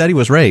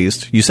was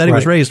raised. You said he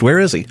was raised. Where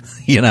is he?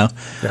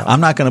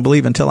 I'm not going to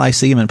believe until I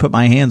see him and put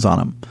my hands on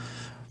him.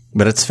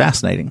 But it's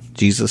fascinating.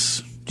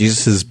 Jesus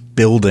is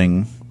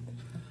building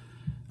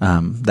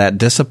that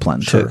discipline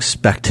to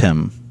expect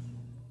him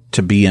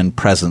to be in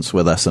presence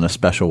with us in a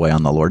special way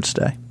on the Lord's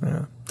Day.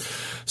 Yeah.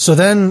 So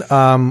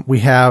then we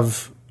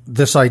have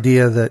this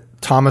idea that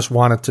Thomas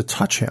wanted to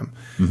touch him.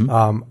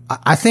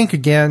 I think,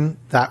 again,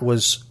 that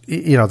was,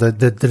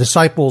 the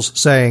disciples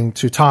saying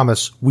to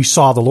Thomas, we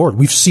saw the Lord.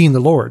 We've seen the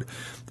Lord.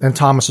 And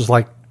Thomas is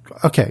like,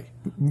 okay,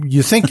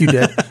 you think you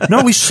did?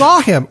 No, we saw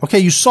him. Okay,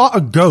 you saw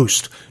a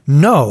ghost.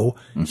 No,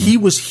 he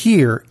was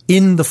here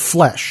in the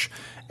flesh.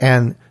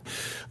 And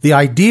the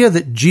idea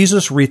that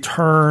Jesus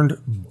returned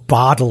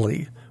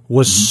bodily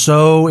was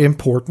so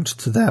important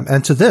to them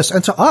and to this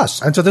and to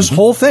us and to this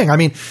whole thing. I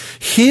mean,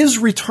 his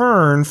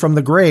return from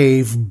the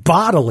grave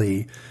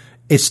bodily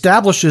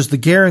establishes the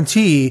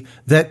guarantee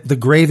that the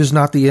grave is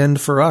not the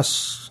end for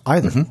us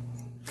either.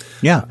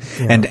 Yeah.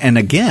 And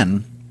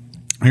again,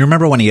 you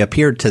remember when he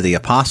appeared to the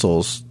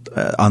apostles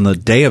on the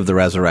day of the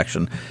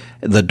resurrection,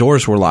 the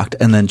doors were locked,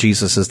 and then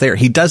Jesus is there.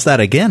 He does that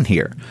again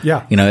here.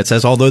 Yeah. It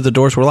says, although the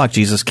doors were locked,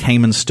 Jesus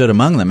came and stood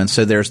among them. And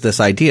so there's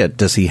this idea,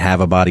 does he have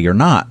a body or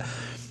not?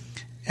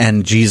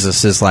 And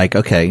Jesus is like,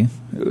 okay,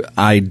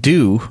 I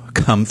do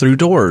come through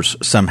doors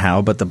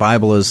somehow, but the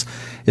Bible is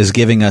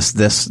giving us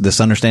this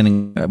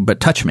understanding,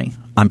 but touch me.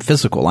 I'm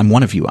physical. I'm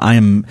one of you. I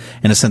am,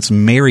 in a sense,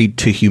 married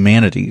to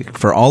humanity.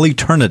 For all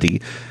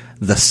eternity,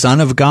 the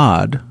Son of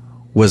God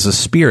was a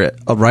spirit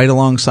right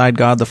alongside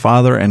God the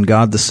Father and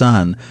God the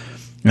Son.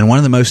 And one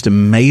of the most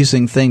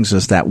amazing things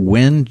is that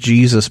when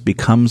Jesus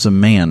becomes a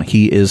man,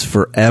 he is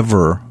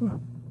forever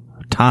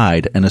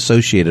tied and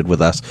associated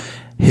with us.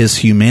 His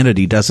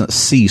humanity doesn't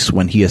cease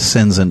when he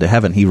ascends into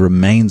heaven. He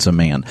remains a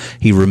man.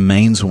 He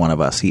remains one of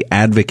us. He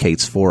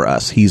advocates for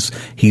us.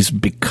 He's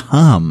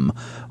become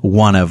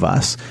one of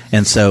us.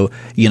 And so,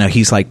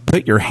 he's like,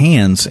 put your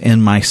hands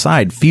in my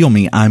side. Feel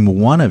me. I'm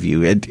one of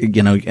you.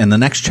 In the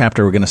next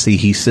chapter, we're going to see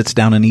he sits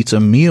down and eats a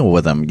meal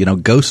with them.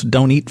 Ghosts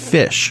don't eat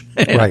fish.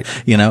 Right.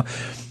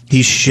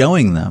 He's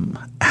showing them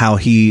how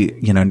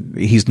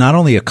he's not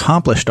only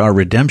accomplished our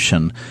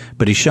redemption,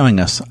 but he's showing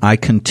us, I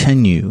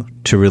continue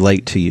to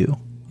relate to you.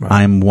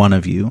 Right. I'm one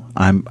of you.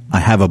 I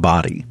have a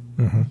body,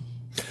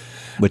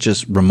 which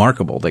is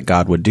remarkable that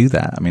God would do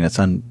that. I mean,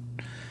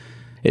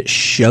 it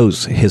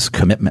shows his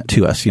commitment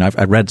to us.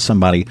 I read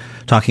somebody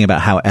talking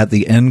about how at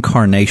the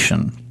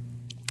incarnation,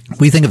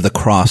 we think of the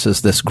cross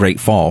as this great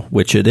fall,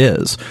 which it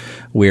is,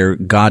 where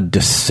God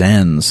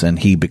descends and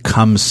he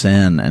becomes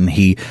sin and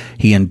he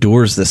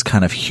endures this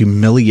kind of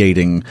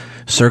humiliating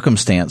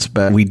circumstance.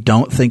 But we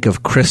don't think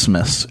of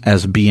Christmas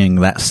as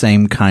being that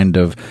same kind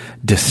of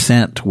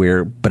descent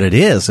but it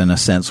is, in a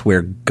sense,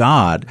 where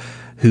God,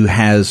 who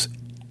has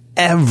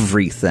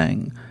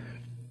everything,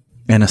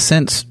 in a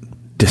sense,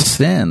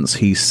 descends.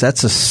 He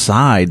sets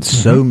aside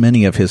so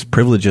many of his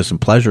privileges and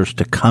pleasures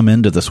to come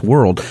into this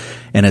world.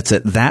 And it's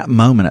at that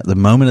moment, at the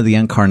moment of the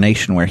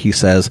incarnation, where he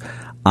says,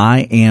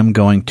 I am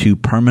going to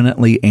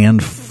permanently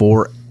and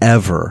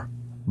forever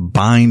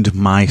bind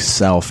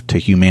myself to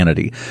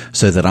humanity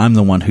so that I'm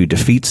the one who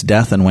defeats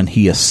death. And when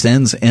he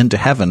ascends into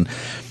heaven,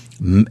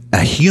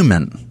 a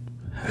human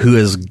who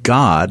is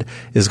God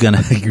is going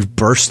to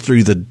burst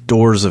through the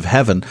doors of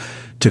heaven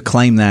to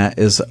claim that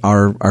is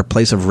our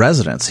place of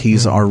residence.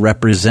 He's our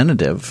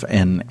representative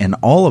in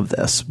all of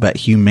this. But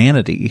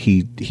humanity,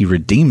 he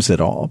redeems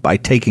it all by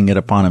taking it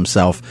upon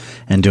himself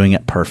and doing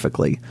it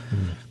perfectly.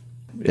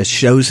 It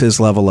shows his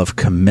level of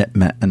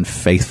commitment and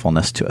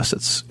faithfulness to us.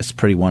 It's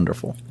pretty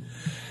wonderful.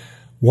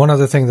 One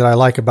other thing that I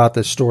like about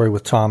this story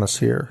with Thomas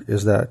here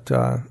is that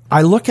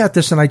I look at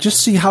this and I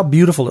just see how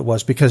beautiful it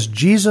was, because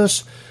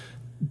Jesus,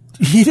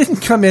 he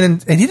didn't come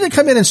in and he didn't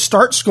come in and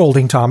start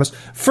scolding Thomas.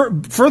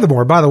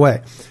 Furthermore, by the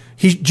way,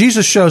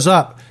 Jesus shows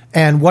up,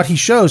 and what he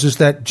shows is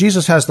that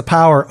Jesus has the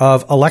power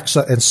of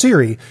Alexa and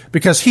Siri,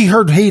 because he'd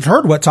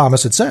heard what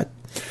Thomas had said.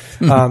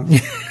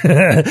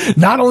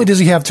 Not only does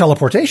he have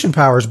teleportation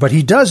powers, but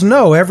he does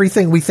know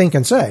everything we think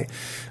and say.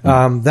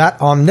 That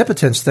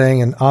omnipotence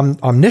thing and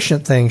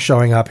omniscient thing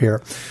showing up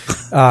here.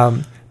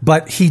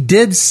 But he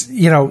did,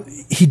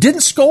 he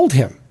didn't scold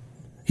him.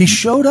 He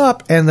showed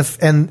up and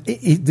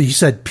he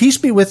said, "Peace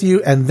be with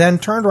you," and then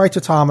turned right to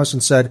Thomas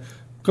and said,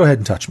 "Go ahead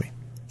and touch me."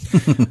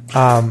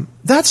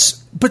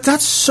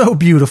 That's so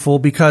beautiful,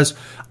 because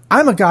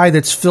I'm a guy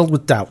that's filled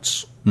with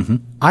doubts. Mm-hmm.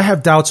 I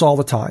have doubts all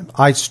the time.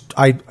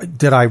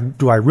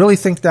 Do I really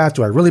think that?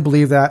 Do I really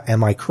believe that?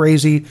 Am I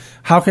crazy?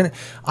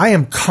 I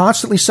am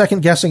constantly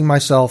second guessing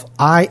myself.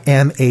 I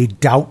am a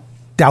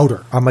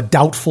doubter. I'm a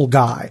doubtful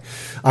guy.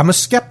 I'm a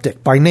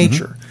skeptic by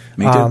nature.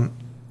 Mm-hmm. Me too.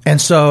 And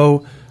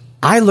so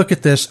I look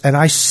at this and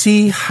I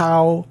see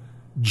how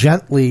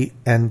gently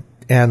and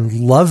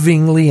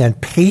lovingly and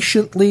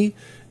patiently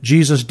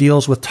Jesus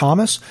deals with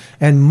Thomas.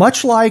 And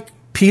much like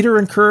Peter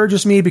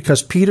encourages me,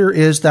 because Peter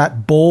is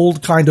that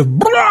bold kind of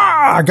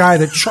guy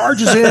that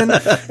charges in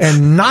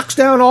and knocks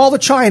down all the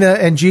china,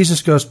 and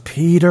Jesus goes,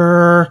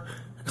 "Peter,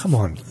 come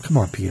on,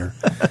 Peter."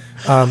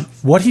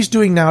 What he's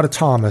doing now to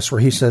Thomas, where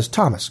he says,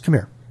 "Thomas, come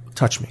here,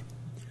 touch me."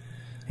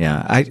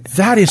 Yeah,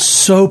 that is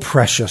so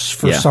precious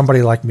for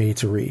somebody like me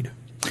to read.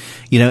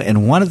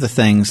 And one of the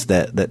things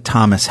that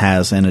Thomas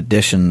has, in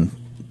addition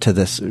to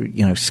this,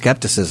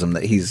 skepticism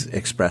that he's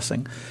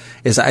expressing,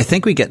 is I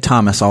think we get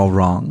Thomas all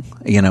wrong.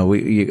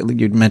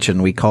 You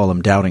mentioned we call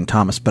him Doubting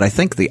Thomas, but I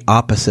think the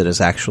opposite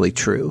is actually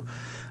true.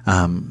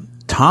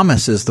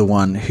 Thomas is the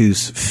one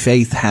whose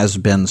faith has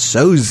been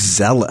so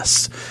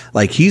zealous,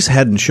 like he's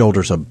head and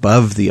shoulders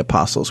above the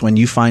apostles. When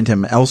you find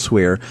him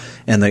elsewhere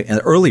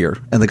earlier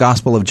in the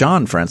Gospel of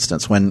John, for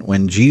instance,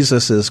 when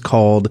Jesus is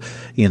called,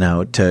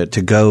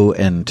 to go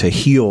and to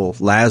heal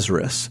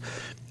Lazarus,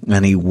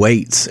 and he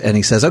waits and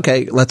he says,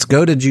 "Okay, let's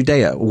go to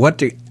Judea."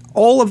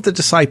 All of the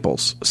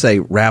disciples say,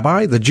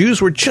 "Rabbi, the Jews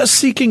were just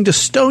seeking to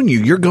stone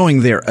you. You're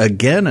going there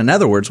again." In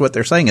other words, what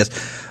they're saying is,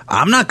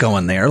 "I'm not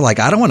going there. Like,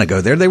 I don't want to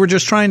go there. They were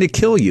just trying to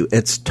kill you."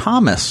 It's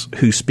Thomas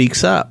who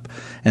speaks up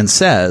and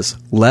says,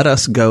 "Let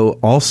us go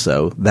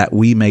also, that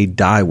we may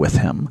die with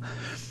him."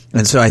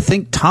 And so I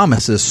think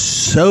Thomas is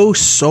so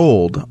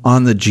sold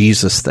on the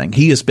Jesus thing.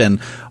 He has been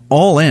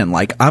all in.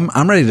 Like,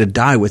 I'm ready to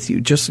die with you.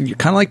 Just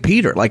kind of like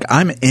Peter. Like,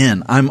 I'm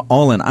in. I'm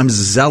all in. I'm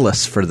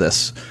zealous for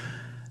this.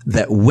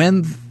 That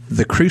when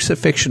the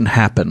crucifixion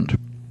happened,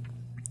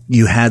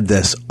 you had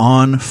this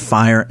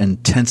on-fire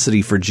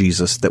intensity for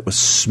Jesus that was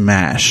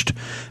smashed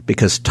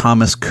because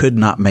Thomas could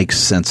not make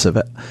sense of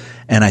it.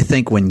 And I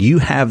think when you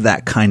have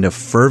that kind of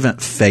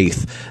fervent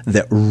faith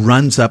that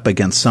runs up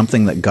against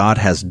something that God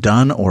has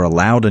done or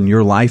allowed in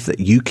your life that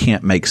you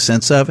can't make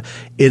sense of,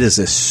 it is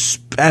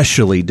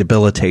especially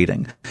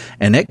debilitating.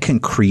 And it can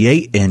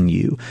create in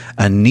you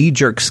a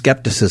knee-jerk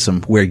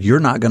skepticism where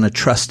you're not going to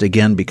trust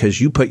again because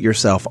you put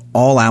yourself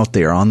all out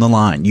there on the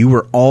line. You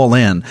were all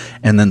in,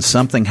 and then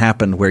something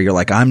happened where you're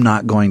like, "I'm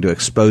not going to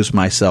expose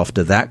myself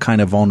to that kind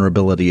of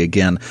vulnerability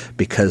again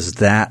because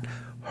that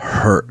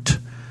hurt."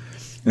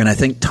 And I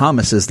think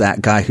Thomas is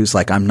that guy who's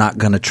like, "I'm not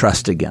going to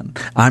trust again.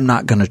 I'm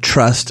not going to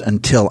trust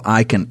until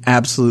I can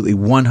absolutely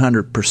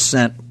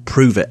 100%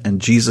 prove it."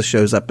 And Jesus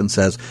shows up and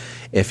says,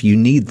 "If you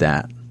need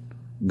that,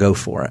 go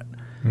for it."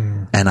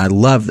 Mm. And I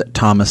love that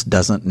Thomas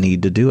doesn't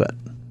need to do it.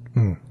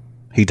 Mm.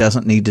 He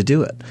doesn't need to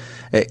do it.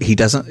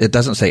 It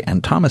doesn't say,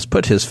 "And Thomas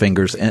put his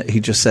fingers," he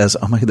just says,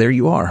 "Oh my, there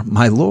you are,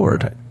 my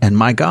Lord and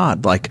my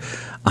God." Like,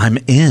 I'm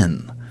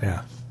in.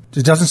 Yeah.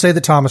 It doesn't say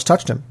that Thomas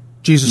touched him.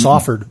 Jesus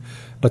offered,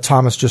 but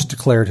Thomas just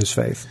declared his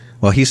faith.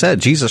 Well, he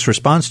said, Jesus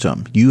responds to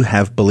him, "You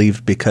have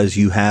believed because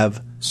you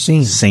have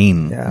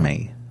seen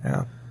me."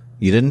 Yeah.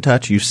 You didn't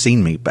touch, you've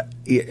seen me. But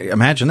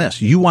imagine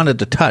this. You wanted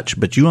to touch,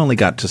 but you only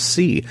got to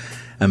see.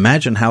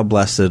 Imagine how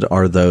blessed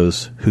are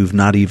those who've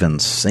not even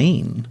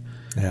seen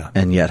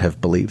and yet have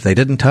believed. They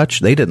didn't touch,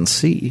 they didn't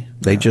see.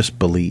 They just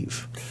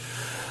believe.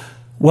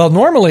 Well,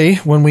 normally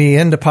when we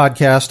end a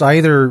podcast,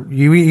 either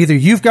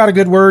you've got a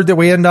good word that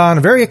we end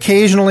on. Very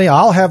occasionally,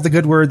 I'll have the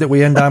good word that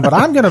we end on. But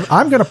I'm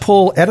gonna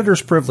pull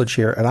editor's privilege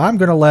here, and I'm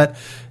gonna let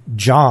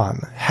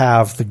John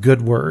have the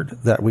good word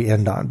that we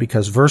end on,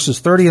 because verses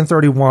 30 and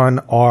 31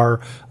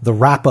 are the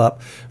wrap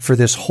up for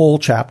this whole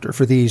chapter.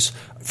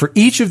 For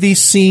each of these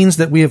scenes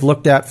that we have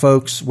looked at,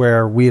 folks,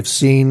 where we have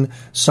seen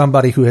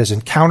somebody who has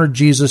encountered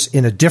Jesus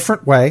in a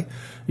different way,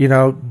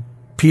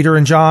 Peter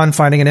and John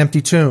finding an empty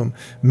tomb,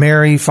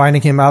 Mary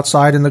finding him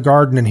outside in the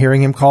garden and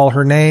hearing him call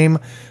her name,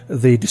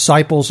 the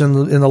disciples in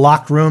the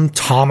locked room,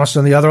 Thomas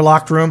in the other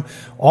locked room.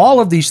 All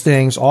of these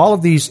things, all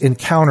of these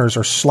encounters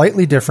are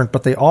slightly different,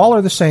 but they all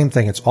are the same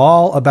thing. It's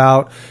all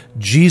about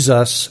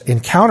Jesus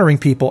encountering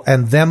people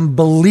and them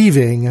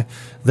believing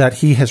that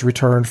he has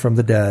returned from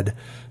the dead.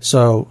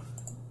 So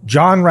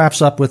John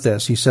wraps up with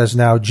this. He says,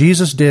 now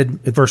Jesus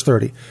did, at verse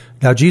 30,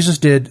 now Jesus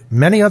did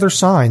many other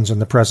signs in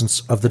the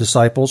presence of the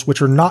disciples,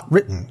 which are not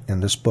written in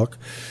this book,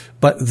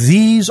 but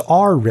these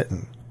are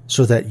written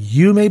so that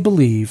you may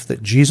believe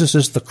that Jesus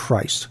is the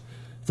Christ,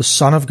 the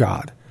Son of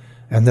God,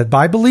 and that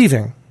by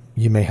believing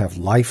you may have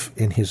life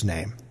in his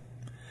name.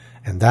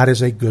 And that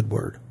is a good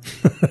word.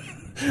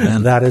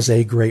 And that is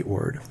a great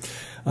word.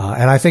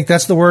 And I think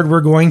that's the word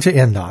we're going to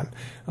end on.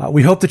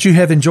 We hope that you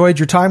have enjoyed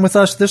your time with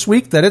us this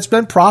week, that it's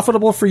been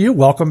profitable for you.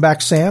 Welcome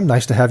back, Sam.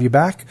 Nice to have you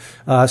back.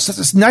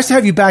 It's nice to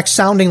have you back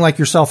sounding like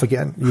yourself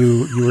again.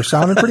 You were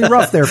sounding pretty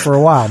rough there for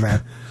a while,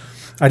 man.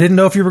 I didn't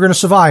know if you were going to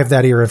survive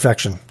that ear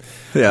infection.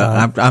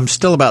 Yeah, I'm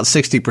still about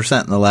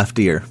 60% in the left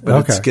ear,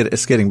 but okay.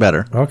 It's getting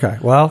better. Okay,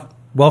 well,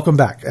 welcome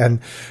back.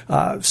 And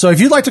so if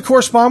you'd like to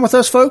correspond with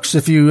us, folks,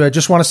 if you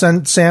just want to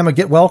send Sam a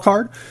get well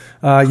card,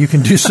 you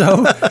can do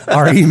so.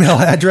 Our email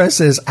address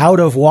is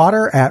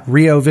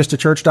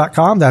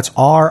outof.water@riovistachurch.com. That's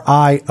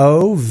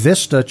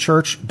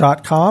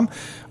RIOVistachurch.com,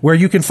 where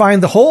you can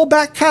find the whole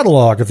back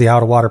catalog of the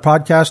Out of Water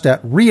podcast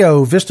at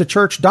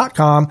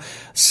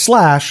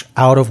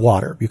riovistachurch.com/Out of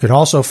Water. You can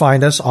also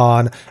find us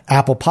on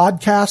Apple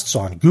Podcasts,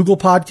 on Google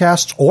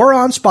Podcasts, or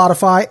on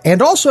Spotify,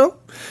 and also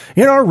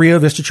in our Rio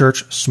Vista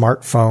Church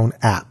smartphone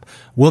app.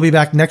 We'll be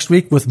back next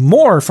week with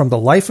more from the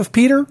life of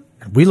Peter,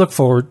 and we look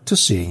forward to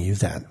seeing you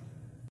then.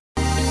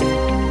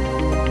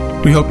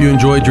 We hope you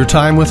enjoyed your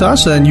time with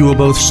us, and you will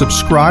both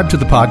subscribe to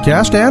the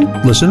podcast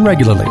and listen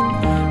regularly.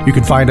 You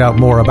can find out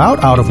more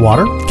about Out of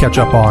Water, catch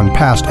up on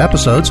past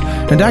episodes,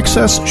 and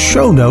access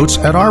show notes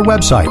at our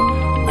website,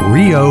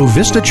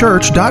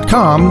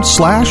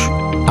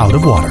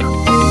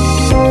 riovistachurch.com/outofwater.